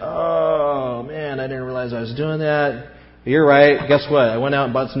like, oh, man, I didn't realize I was doing that. But you're right. Guess what? I went out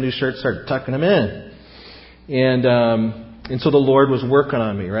and bought some new shirts, started tucking them in. And so the Lord was working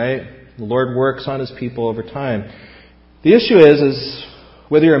on me, right? The Lord works on His people over time. The issue is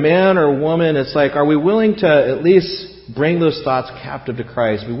Whether you're a man or a woman, it's like, are we willing to at least bring those thoughts captive to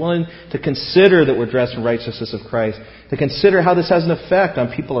Christ? Are we willing to consider that we're dressed in righteousness of Christ? To consider how this has an effect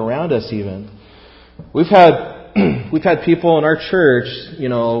on people around us even. We've had people in our church,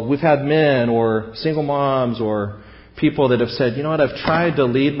 we've had men or single moms or people that have said, you know what, I've tried to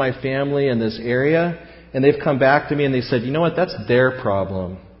lead my family in this area, and they've come back to me and they said, you know what, that's their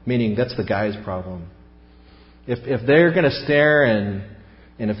problem. Meaning that's the guy's problem. If they're going to stare and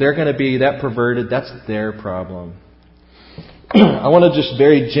if they're going to be that perverted, that's their problem. I want to just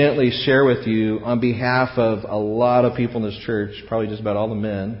very gently share with you on behalf of a lot of people in this church, probably just about all the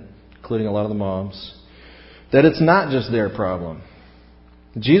men, including a lot of the moms, that it's not just their problem.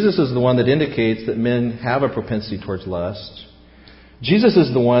 Jesus is the one that indicates that men have a propensity towards lust. Jesus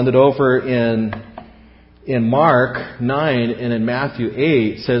is the one that over in Mark 9 and in Matthew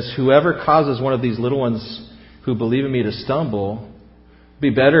 8 says, whoever causes one of these little ones who believe in me to stumble, it'd be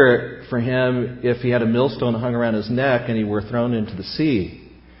better for him if he had a millstone hung around his neck and he were thrown into the sea.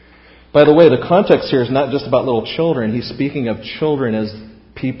 By the way, the context here is not just about little children. He's speaking of children as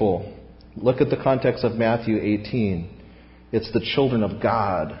people. Look at the context of Matthew 18. It's the children of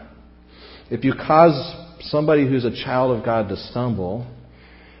God. If you cause somebody who's a child of God to stumble,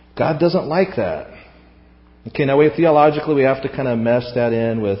 God doesn't like that. Okay, now theologically we have to kind of mesh that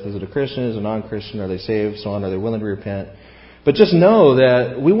in with, is it a Christian, is it a non-Christian, are they saved, so on, are they willing to repent? But just know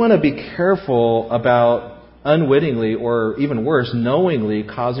that we want to be careful about unwittingly, or even worse, knowingly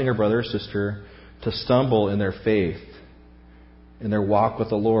causing our brother or sister to stumble in their faith, in their walk with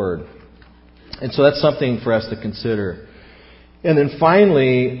the Lord. And so that's something for us to consider. And then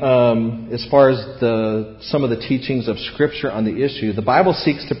finally, as far as some of the teachings of Scripture on the issue, the Bible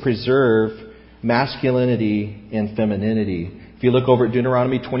seeks to preserve masculinity and femininity. If you look over at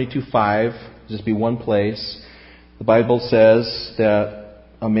Deuteronomy 22:5, just be one place, the Bible says that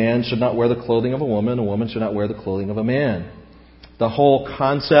a man should not wear the clothing of a woman should not wear the clothing of a man. The whole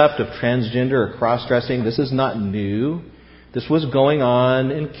concept of transgender or cross-dressing, this is not new. This was going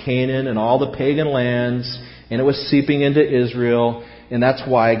on in Canaan and all the pagan lands, and it was seeping into Israel, and that's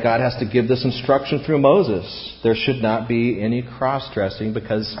why God has to give this instruction through Moses. There should not be any cross-dressing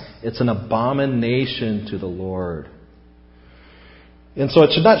because it's an abomination to the Lord. And so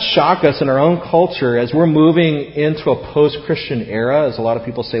it should not shock us in our own culture as we're moving into a post-Christian era, as a lot of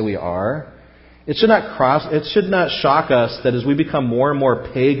people say we are. It should not shock us that as we become more and more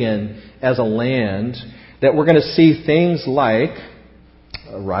pagan as a land, that we're going to see things like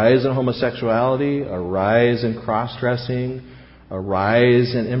a rise in homosexuality, a rise in cross-dressing, a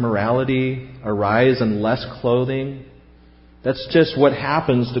rise in immorality, a rise in less clothing. That's just what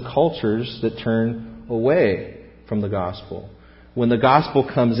happens to cultures that turn away from the gospel. When the gospel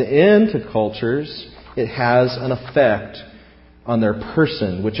comes into cultures, it has an effect on their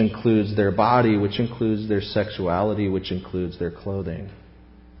person, which includes their body, which includes their sexuality, which includes their clothing.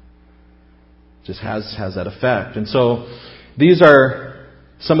 Just has that effect. And so these are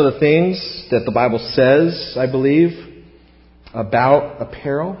some of the things that the Bible says, I believe, about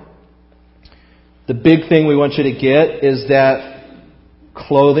apparel. The big thing we want you to get is that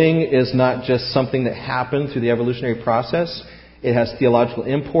clothing is not just something that happened through the evolutionary process. It has theological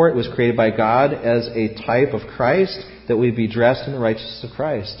import. It was created by God as a type of Christ, that we be dressed in the righteousness of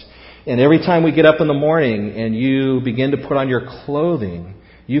Christ. And every time we get up in the morning and you begin to put on your clothing,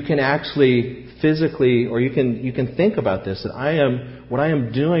 you can actually physically, or you can think about this, that what I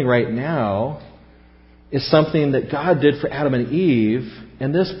am doing right now is something that God did for Adam and Eve,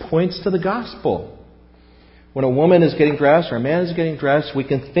 and this points to the gospel. When a woman is getting dressed or a man is getting dressed, we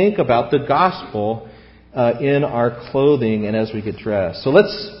can think about the gospel in our clothing and as we get dressed. So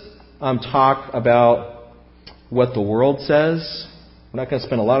let's talk about what the world says. We're not going to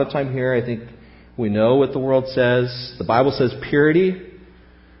spend a lot of time here. I think we know what the world says. The Bible says purity.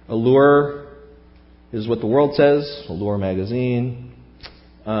 Allure is what the world says. Allure magazine.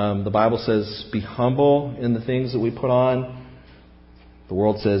 The Bible says be humble in the things that we put on. The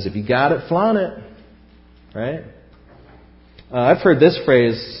world says if you got it, flaunt it. Right? I've heard this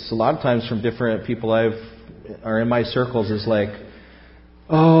phrase a lot of times from different people are in my circles, is like,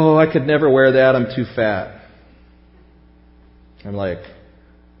 oh, I could never wear that, I'm too fat. I'm like,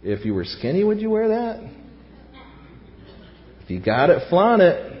 if you were skinny, would you wear that? If you got it, flaunt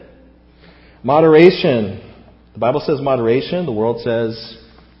it. Moderation. The Bible says moderation. The world says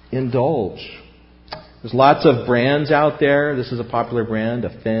indulge. There's lots of brands out there. This is a popular brand,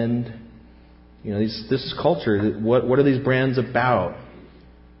 Offend. This is culture. What are these brands about?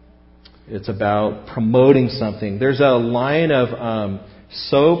 It's about promoting something. There's a line of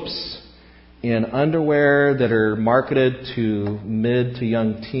soaps in underwear that are marketed to mid to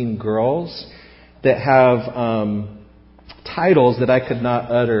young teen girls that have titles that I could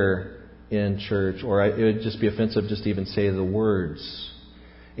not utter in church, or it would just be offensive just to even say the words.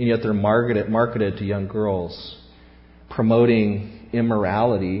 And yet they're marketed to young girls, promoting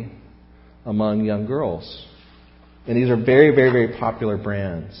immorality among young girls. And these are very, very, very popular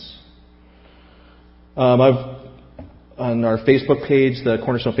brands. On our Facebook page, the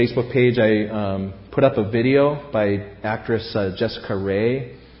Cornerstone Facebook page, I put up a video by actress Jessica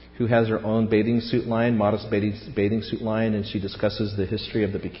Rae, who has her own bathing suit line, modest bathing suit line, and she discusses the history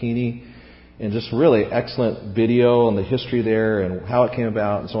of the bikini. And just really excellent video on the history there and how it came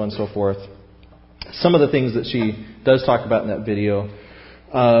about and so on and so forth. Some of the things that she does talk about in that video.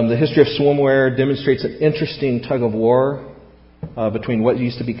 The history of swimwear demonstrates an interesting tug of war between what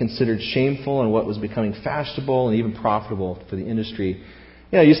used to be considered shameful and what was becoming fashionable and even profitable for the industry.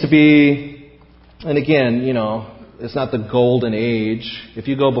 It used to be, and again, it's not the golden age. If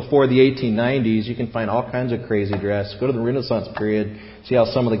you go before the 1890s, you can find all kinds of crazy dress. Go to the Renaissance period, see how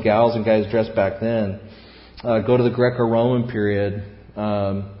some of the gals and guys dressed back then. Go to the Greco-Roman period.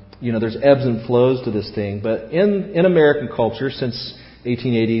 There's ebbs and flows to this thing. But in American culture, since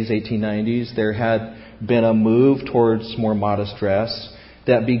 1880s, 1890s, there had been a move towards more modest dress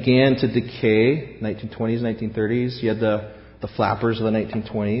that began to decay. 1920s, 1930s, you had the flappers of the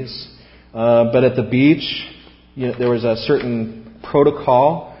 1920s. But at the beach, there was a certain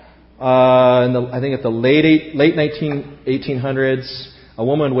protocol. I think at the late 1800s, a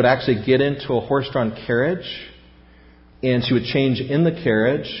woman would actually get into a horse-drawn carriage, and she would change in the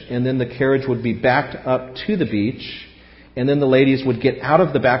carriage, and then the carriage would be backed up to the beach, and then the ladies would get out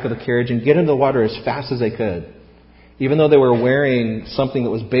of the back of the carriage and get into the water as fast as they could, even though they were wearing something that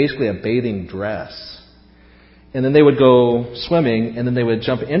was basically a bathing dress. And then they would go swimming, and then they would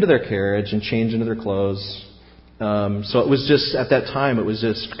jump into their carriage and change into their clothes. So it was just, at that time, it was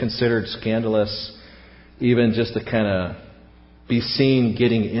just considered scandalous, even just to kind of be seen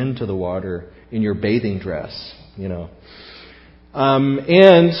getting into the water in your bathing dress,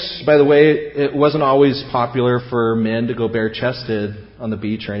 And, by the way, it wasn't always popular for men to go bare-chested on the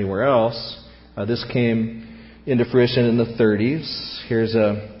beach or anywhere else. This came into fruition in the 30s.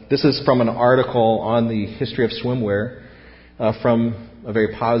 This is from an article on the history of swimwear from a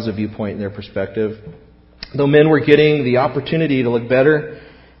very positive viewpoint in their perspective. Though men were getting the opportunity to look better,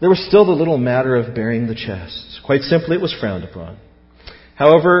 there was still the little matter of baring the chest. Quite simply, it was frowned upon.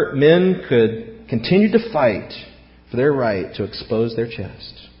 However, men could continue to fight for their right to expose their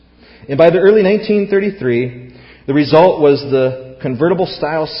chest. And by the early 1933, the result was the convertible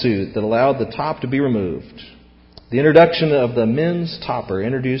style suit that allowed the top to be removed. The introduction of the men's topper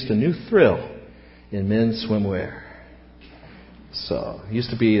introduced a new thrill in men's swimwear. So, it used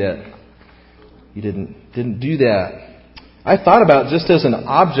to be that you didn't do that. I thought about just as an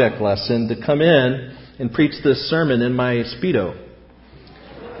object lesson to come in and preach this sermon in my Speedo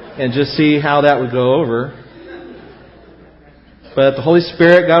and just see how that would go over. But the Holy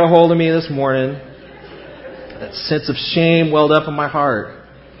Spirit got a hold of me this morning. That sense of shame welled up in my heart,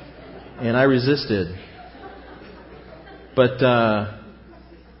 and I resisted. But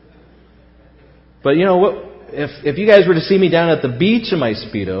you know what? If you guys were to see me down at the beach in my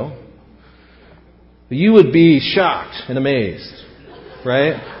Speedo, you would be shocked and amazed,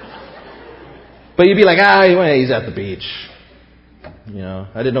 right? But you'd be like, he's at the beach.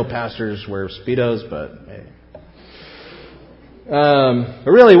 I didn't know pastors wear Speedos, but hey. But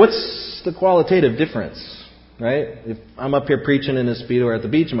really, what's the qualitative difference, right? If I'm up here preaching in a Speedo or at the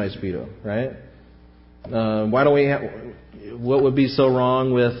beach in my Speedo, right? Why don't we what would be so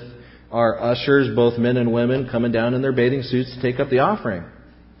wrong with our ushers, both men and women, coming down in their bathing suits to take up the offering?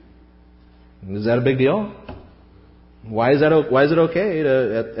 Is that a big deal? Why is it okay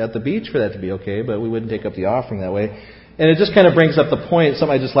at the beach for that to be okay, but we wouldn't take up the offering that way? And it just kind of brings up the point,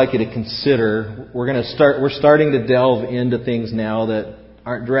 something I'd just like you to consider. We're starting to delve into things now that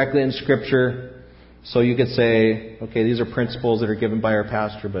aren't directly in Scripture. So you could say, okay, these are principles that are given by our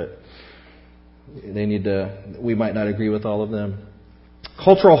pastor, but we might not agree with all of them.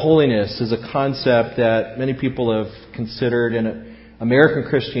 Cultural holiness is a concept that many people have considered in American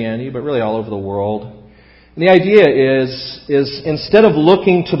Christianity, but really all over the world. And the idea is instead of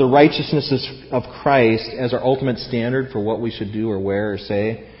looking to the righteousness of Christ as our ultimate standard for what we should do or wear or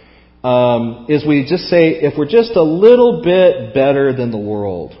say, is we just say, if we're just a little bit better than the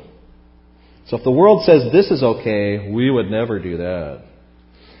world. So if the world says this is okay, we would never do that.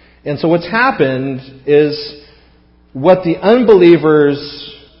 And so what's happened is what the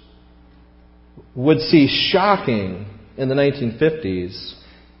unbelievers would see shocking in the 1950s,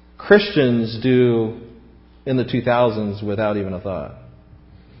 Christians do in the 2000s without even a thought.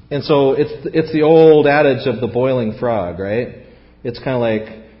 And so it's the old adage of the boiling frog, right? It's kind of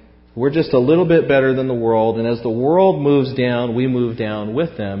like we're just a little bit better than the world, and as the world moves down, we move down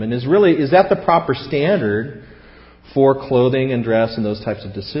with them. And is that the proper standard for clothing and dress and those types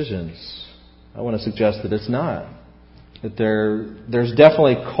of decisions? I want to suggest that it's not. That there's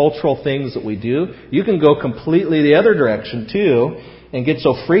definitely cultural things that we do. You can go completely the other direction too and get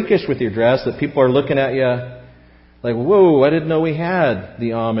so freakish with your dress that people are looking at you like, whoa, I didn't know we had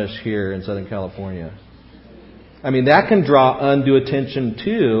the Amish here in Southern California. I mean, that can draw undue attention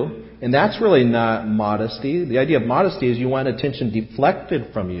too, and that's really not modesty. The idea of modesty is you want attention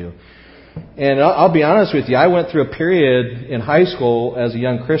deflected from you. And I'll be honest with you, I went through a period in high school as a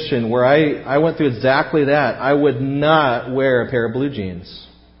young Christian where I went through exactly that. I would not wear a pair of blue jeans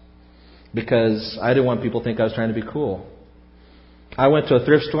because I didn't want people to think I was trying to be cool. I went to a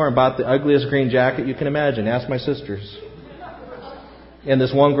thrift store and bought the ugliest green jacket you can imagine. Ask my sisters. And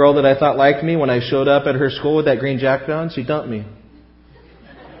this one girl that I thought liked me, when I showed up at her school with that green jacket on, she dumped me.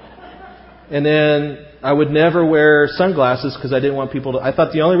 And then I would never wear sunglasses because I didn't want people to... I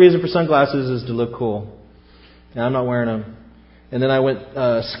thought the only reason for sunglasses is to look cool. And I'm not wearing them. And then I went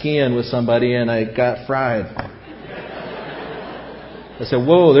skiing with somebody and I got fried. I said,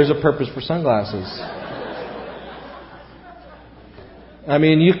 whoa, there's a purpose for sunglasses. I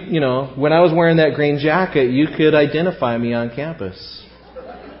mean, you know, when I was wearing that green jacket, you could identify me on campus.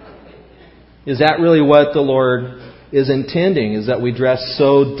 Is that really what the Lord is intending? Is that we dress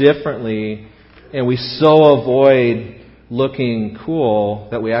so differently and we so avoid looking cool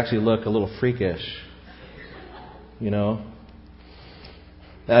that we actually look a little freakish? You know?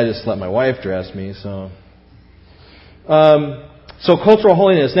 I just let my wife dress me, so... So cultural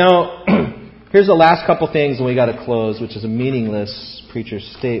holiness. Now, here's the last couple things and we got to close, which is a meaningless preacher's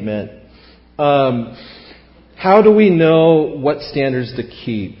statement. How do we know what standards to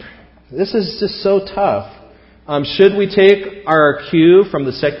keep? This is just so tough. Should we take our cue from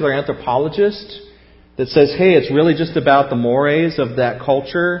the secular anthropologist that says, hey, it's really just about the mores of that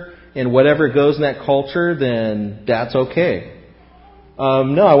culture, and whatever goes in that culture, then that's okay?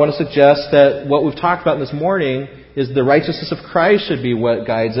 No, I want to suggest that what we've talked about this morning is the righteousness of Christ should be what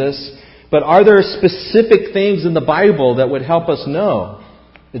guides us. But are there specific things in the Bible that would help us know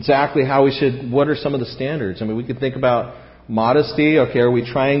exactly how we should, what are some of the standards? I mean, we could think about modesty. Okay, are we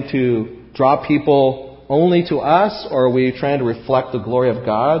trying to draw people only to us, or are we trying to reflect the glory of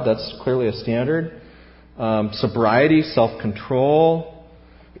God? That's clearly a standard. Sobriety, self-control.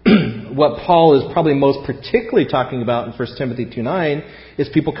 What Paul is probably most particularly talking about in 1 Timothy 2:9 is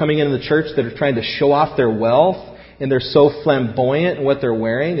people coming into the church that are trying to show off their wealth, and they're so flamboyant in what they're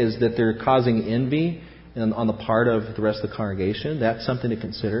wearing is that they're causing envy on the part of the rest of the congregation. That's something to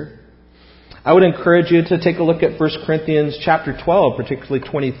consider. I would encourage you to take a look at 1 Corinthians chapter 12, particularly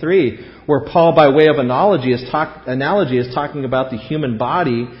 23, where Paul, by way of analogy, is talking about the human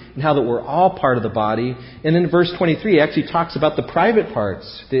body and how that we're all part of the body. And in verse 23, he actually talks about the private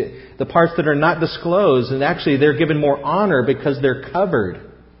parts, the parts that are not disclosed, and actually they're given more honor because they're covered.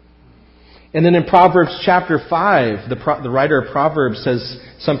 And then in Proverbs chapter 5, the writer of Proverbs says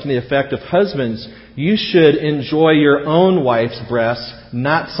something to the effect of, husbands, you should enjoy your own wife's breasts,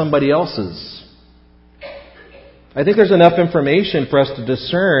 not somebody else's. I think there's enough information for us to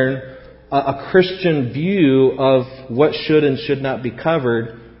discern a Christian view of what should and should not be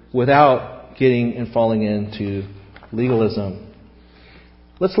covered without getting and falling into legalism.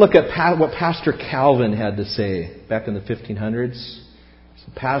 Let's look at what Pastor Calvin had to say back in the 1500s. He's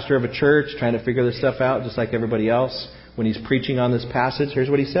a pastor of a church trying to figure this stuff out just like everybody else. When he's preaching on this passage, here's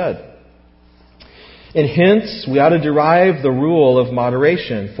what he said. And hence, we ought to derive the rule of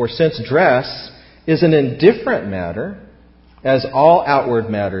moderation. For since dress is an indifferent matter, as all outward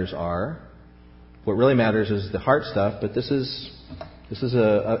matters are, what really matters is the heart stuff, but it's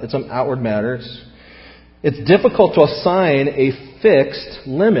an outward matter. It's difficult to assign a fixed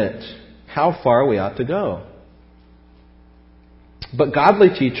limit how far we ought to go. But godly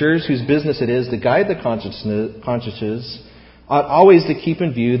teachers, whose business it is to guide the consciences, ought always to keep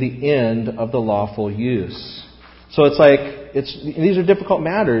in view the end of the lawful use. So it's like, these are difficult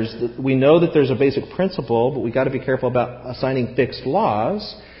matters. We know that there's a basic principle, but we've got to be careful about assigning fixed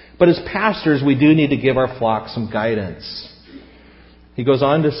laws. But as pastors, we do need to give our flock some guidance. He goes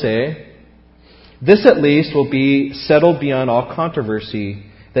on to say, this at least will be settled beyond all controversy,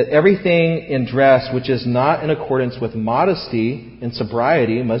 that everything in dress which is not in accordance with modesty and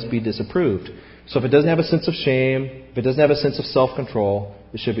sobriety must be disapproved. So if it doesn't have a sense of shame, if it doesn't have a sense of self-control,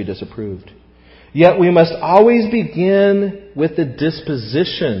 it should be disapproved. Yet we must always begin with the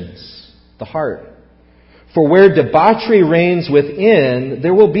dispositions, the heart. For where debauchery reigns within,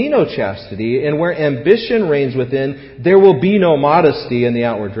 there will be no chastity, and where ambition reigns within, there will be no modesty in the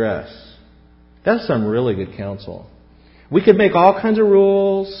outward dress. That's some really good counsel. We could make all kinds of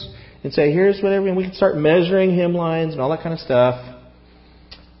rules and say, here's whatever, and we could start measuring hymn lines and all that kind of stuff.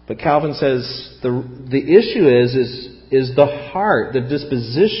 But Calvin says the issue is the heart, the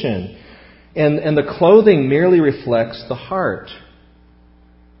disposition. And the clothing merely reflects the heart.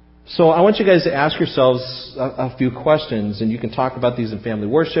 So I want you guys to ask yourselves a few questions, and you can talk about these in family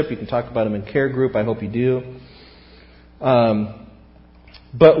worship. You can talk about them in care group. I hope you do.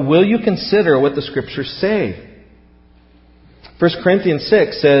 But will you consider what the Scriptures say? 1 Corinthians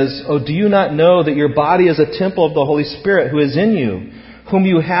 6 says, "Oh, do you not know that your body is a temple of the Holy Spirit who is in you, whom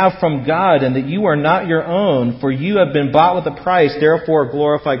you have from God, and that you are not your own, for you have been bought with a price, therefore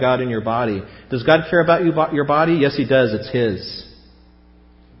glorify God in your body." Does God care about your body? Yes, He does. It's His.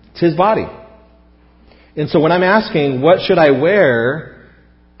 It's His body. And so when I'm asking, what should I wear,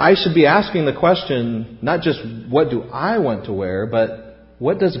 I should be asking the question, not just what do I want to wear, but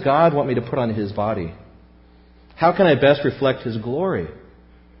what does God want me to put on His body? How can I best reflect His glory?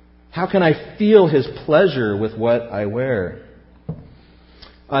 How can I feel His pleasure with what I wear?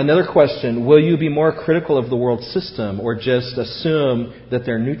 Another question, will you be more critical of the world system or just assume that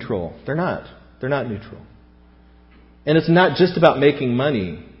they're neutral? They're not. They're not neutral. And it's not just about making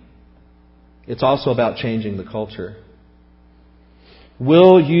money. It's also about changing the culture.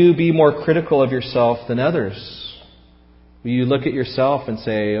 Will you be more critical of yourself than others? Will you look at yourself and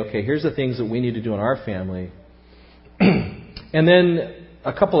say, okay, here's the things that we need to do in our family. And then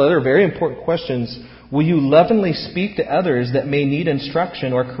a couple other very important questions. Will you lovingly speak to others that may need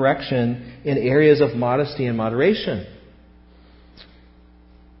instruction or correction in areas of modesty and moderation?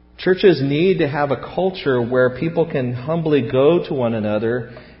 Churches need to have a culture where people can humbly go to one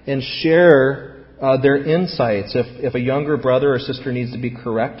another and share their insights if a younger brother or sister needs to be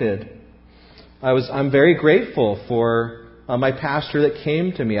corrected. I'm very grateful for my pastor that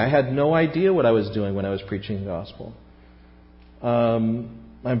came to me. I had no idea what I was doing when I was preaching the gospel.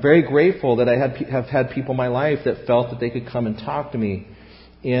 I'm very grateful that I have had people in my life that felt that they could come and talk to me.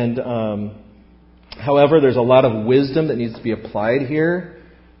 And however, there's a lot of wisdom that needs to be applied here.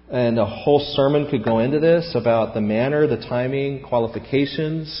 And a whole sermon could go into this about the manner, the timing,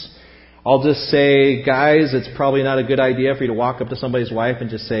 qualifications. I'll just say, guys, it's probably not a good idea for you to walk up to somebody's wife and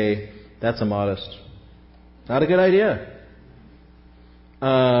just say, that's immodest. Not a good idea.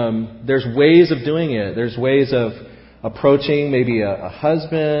 There's ways of doing it. There's ways of approaching maybe a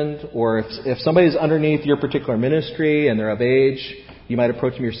husband, or if somebody's underneath your particular ministry and they're of age, you might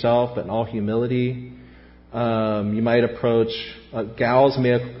approach them yourself, but in all humility. You might approach, gals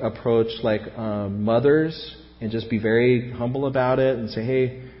may approach mothers and just be very humble about it and say,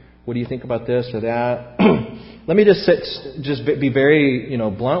 hey, what do you think about this or that? Let me just be very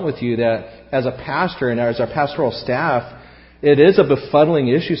blunt with you that as a pastor and as our pastoral staff, it is a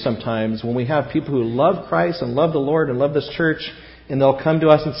befuddling issue sometimes when we have people who love Christ and love the Lord and love this church, and they'll come to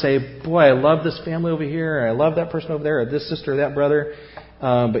us and say, boy, I love this family over here, or I love that person over there, or this sister or that brother,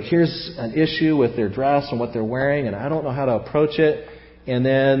 but here's an issue with their dress and what they're wearing, and I don't know how to approach it. And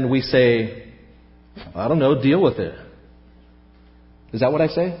then we say, I don't know, deal with it. Is that what I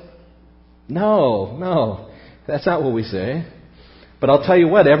say? No, that's not what we say. But I'll tell you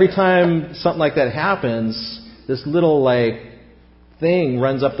what, every time something like that happens, this little thing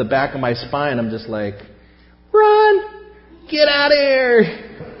runs up the back of my spine. I'm just like, run! Get out of here!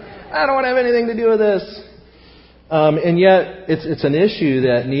 I don't want to have anything to do with this. And yet, it's an issue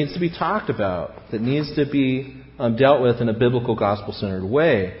that needs to be talked about, that needs to be dealt with in a biblical, gospel-centered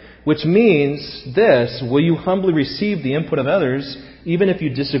way. Which means this, will you humbly receive the input of others, even if you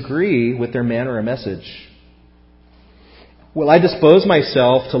disagree with their manner or message? Will I dispose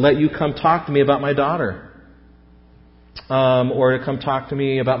myself to let you come talk to me about my daughter? Or to come talk to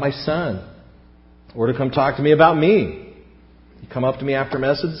me about my son? Or to come talk to me about me? You come up to me after a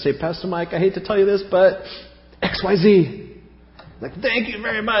message and say, Pastor Mike, I hate to tell you this, but XYZ. Like, thank you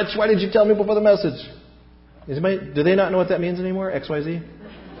very much. Why did you tell me before the message? Do they not know what that means anymore? XYZ?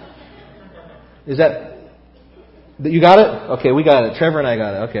 Is that... You got it? Okay, we got it. Trevor and I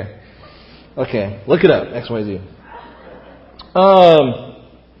got it. Okay. Look it up. XYZ.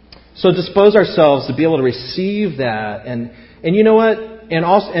 So dispose ourselves to be able to receive that, and you know what,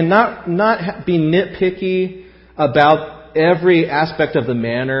 and not be nitpicky about every aspect of the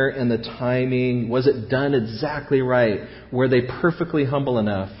manner and the timing. Was it done exactly right? Were they perfectly humble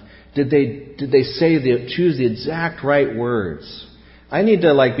enough? Did they choose the exact right words? I need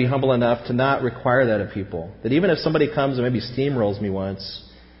to be humble enough to not require that of people. That even if somebody comes and maybe steamrolls me once,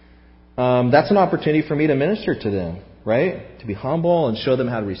 that's an opportunity for me to minister to them, right? To be humble and show them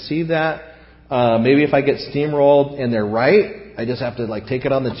how to receive that. Maybe if I get steamrolled and they're right, I just have to take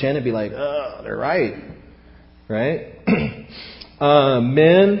it on the chin and be like, oh, they're right. Right?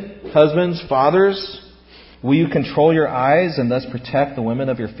 Men, husbands, fathers, will you control your eyes and thus protect the women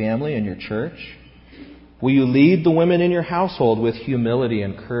of your family and your church? Will you lead the women in your household with humility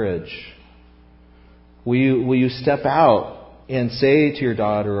and courage? Will you step out and say to your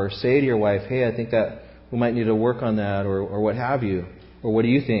daughter or say to your wife, hey, I think that we might need to work on that, or what have you? Or what do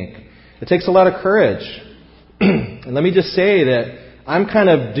you think? It takes a lot of courage. And let me just say that I'm kind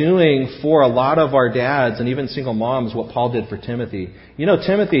of doing for a lot of our dads and even single moms what Paul did for Timothy.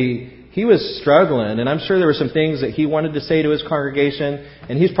 Timothy, he was struggling, and I'm sure there were some things that he wanted to say to his congregation,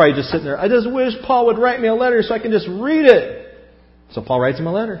 and he's probably just sitting there, I just wish Paul would write me a letter so I can just read it. So Paul writes him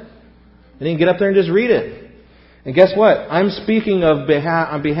a letter. And he can get up there and just read it. And guess what? I'm speaking on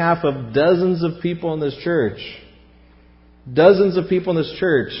behalf of dozens of people in this church. Dozens of people in this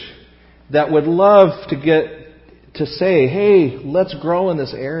church that would love to get to say, hey, let's grow in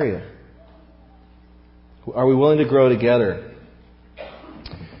this area. Are we willing to grow together?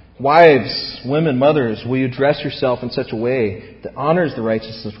 Wives, women, mothers, will you dress yourself in such a way that honors the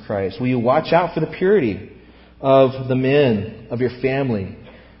righteousness of Christ? Will you watch out for the purity of the men of your family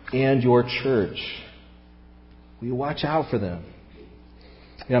and your church? Will you watch out for them?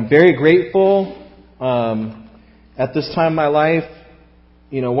 I'm very grateful at this time in my life.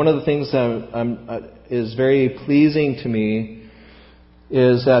 One of the things that is very pleasing to me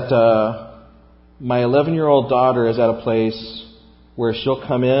is that my 11-year-old daughter is at a place where she'll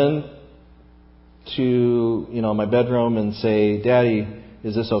come in to, my bedroom and say, Daddy,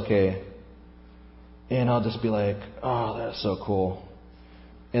 is this okay? And I'll just be like, oh, that's so cool.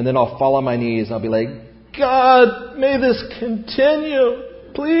 And then I'll fall on my knees and I'll be like, God, may this continue,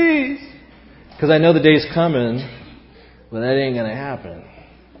 please. Because I know the day's coming when that ain't going to happen.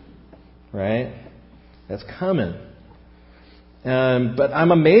 Right? That's coming. But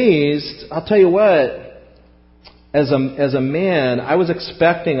I'm amazed. I'll tell you what. As a man, I was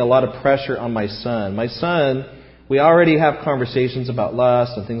expecting a lot of pressure on my son. My son, we already have conversations about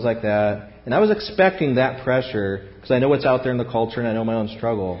lust and things like that. And I was expecting that pressure because I know what's out there in the culture and I know my own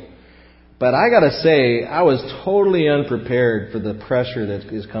struggle. But I got to say, I was totally unprepared for the pressure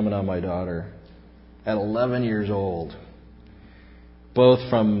that is coming on my daughter at 11 years old. Both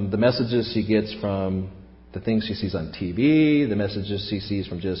from the messages she gets from the things she sees on TV, the messages she sees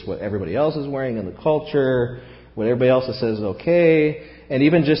from just what everybody else is wearing in the culture, what everybody else says is okay, and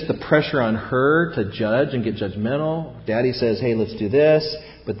even just the pressure on her to judge and get judgmental. Daddy says, hey, let's do this,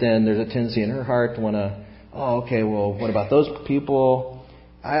 but then there's a tendency in her heart to want to, oh, okay, well, what about those people?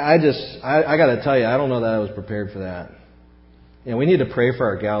 I got to tell you, I don't know that I was prepared for that. And we need to pray for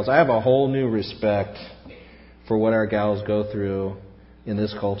our gals. I have a whole new respect for what our gals go through in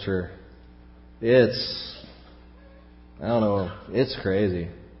this culture. It's crazy.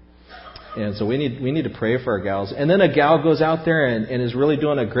 And so we need to pray for our gals. And then a gal goes out there and is really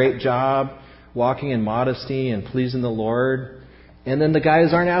doing a great job walking in modesty and pleasing the Lord. And then the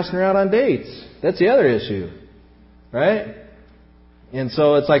guys aren't asking her out on dates. That's the other issue. Right? And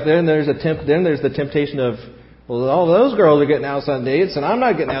so it's like then there's the temptation of, well, all those girls are getting asked on dates and I'm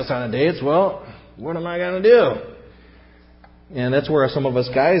not getting asked on dates. Well, what am I going to do? And that's where some of us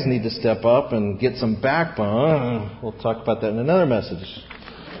guys need to step up and get some backbone. We'll talk about that in another message.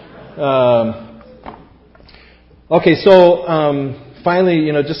 Okay, so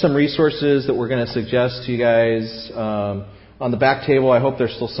finally, just some resources that we're going to suggest to you guys. On the back table, I hope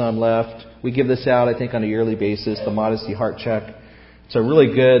there's still some left. We give this out, I think, on a yearly basis, the Modesty Heart Check. It's a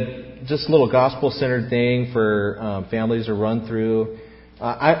really good, just a little gospel-centered thing for families to run through.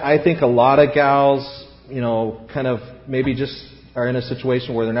 I think a lot of gals, kind of maybe just are in a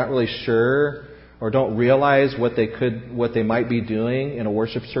situation where they're not really sure or don't realize what they might be doing in a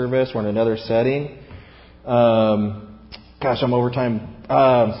worship service or in another setting. Gosh, I'm over time.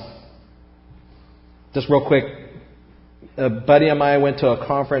 Just real quick, a buddy of mine went to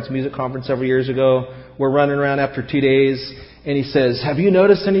a music conference several years ago. We're running around after 2 days, and he says, have you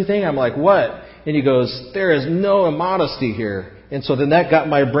noticed anything? I'm like, what? And he goes, there is no immodesty here. And so then that got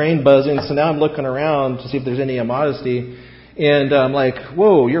my brain buzzing. So now I'm looking around to see if there's any immodesty. And I'm like,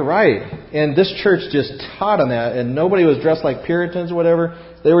 whoa, you're right. And this church just taught on that. And nobody was dressed like Puritans or whatever.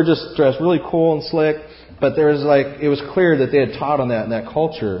 They were just dressed really cool and slick. But it was clear that they had taught on that in that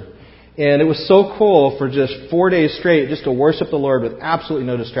culture. And it was so cool for just 4 days straight just to worship the Lord with absolutely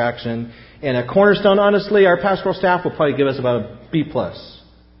no distraction. And at Cornerstone, honestly, our pastoral staff will probably give us about B+.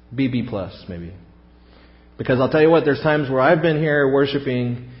 BB+, maybe. Because I'll tell you what, there's times where I've been here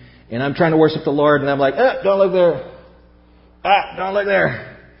worshiping, and I'm trying to worship the Lord, and I'm like, don't look there. Don't look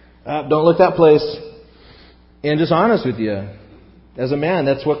there. Don't look that place. And just honest with you, as a man,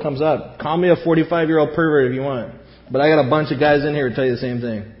 that's what comes up. Call me a 45-year-old pervert if you want. But I got a bunch of guys in here to tell you the same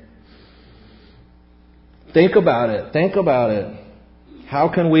thing. Think about it. Think about it. How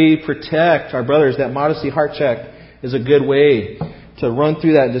can we protect our brothers? That modesty heart check is a good way to run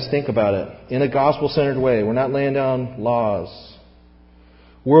through that and just think about it in a gospel-centered way. We're not laying down laws.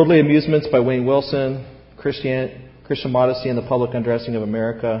 Worldly Amusements by Wayne Wilson. Christian Modesty and the Public Undressing of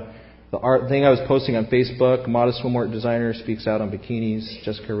America. The art thing I was posting on Facebook. Modest swimwear designer speaks out on bikinis.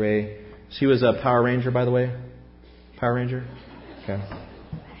 Jessica Ray. She was a Power Ranger, by the way. Power Ranger? Okay.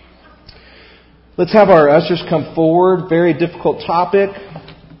 Let's have our ushers come forward. Very difficult topic.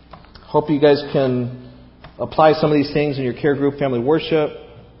 Hope you guys can apply some of these things in your care group, family worship.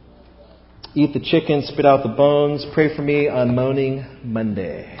 Eat the chicken, spit out the bones. Pray for me on Moaning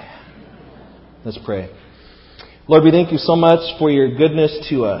Monday. Let's pray. Lord, we thank you so much for your goodness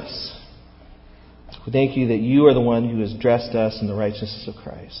to us. We thank you that you are the one who has dressed us in the righteousness of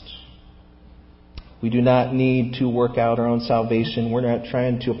Christ. We do not need to work out our own salvation. We're not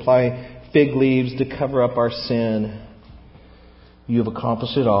trying to apply fig leaves to cover up our sin. You have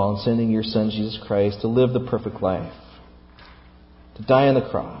accomplished it all in sending your Son, Jesus Christ, to live the perfect life, to die on the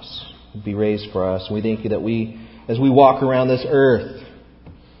cross, and be raised for us. And we thank you that as we walk around this earth,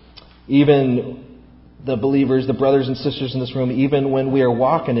 even the believers, the brothers and sisters in this room, even when we are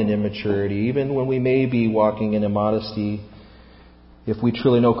walking in immaturity, even when we may be walking in immodesty, if we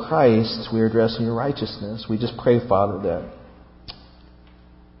truly know Christ, we are dressed in your righteousness. We just pray, Father,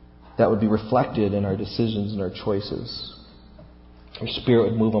 that would be reflected in our decisions and our choices. Your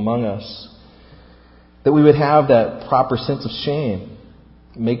Spirit would move among us. That we would have that proper sense of shame.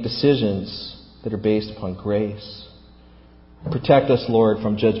 Make decisions that are based upon grace. Protect us, Lord,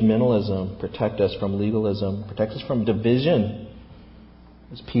 from judgmentalism. Protect us from legalism. Protect us from division,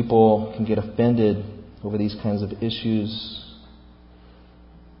 as people can get offended over these kinds of issues.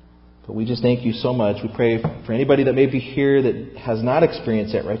 But we just thank you so much. We pray for anybody that may be here that has not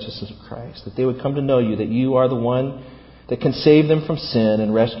experienced that righteousness of Christ, that they would come to know you, that you are the one that can save them from sin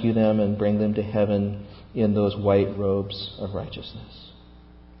and rescue them and bring them to heaven in those white robes of righteousness.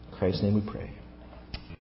 In Christ's name we pray.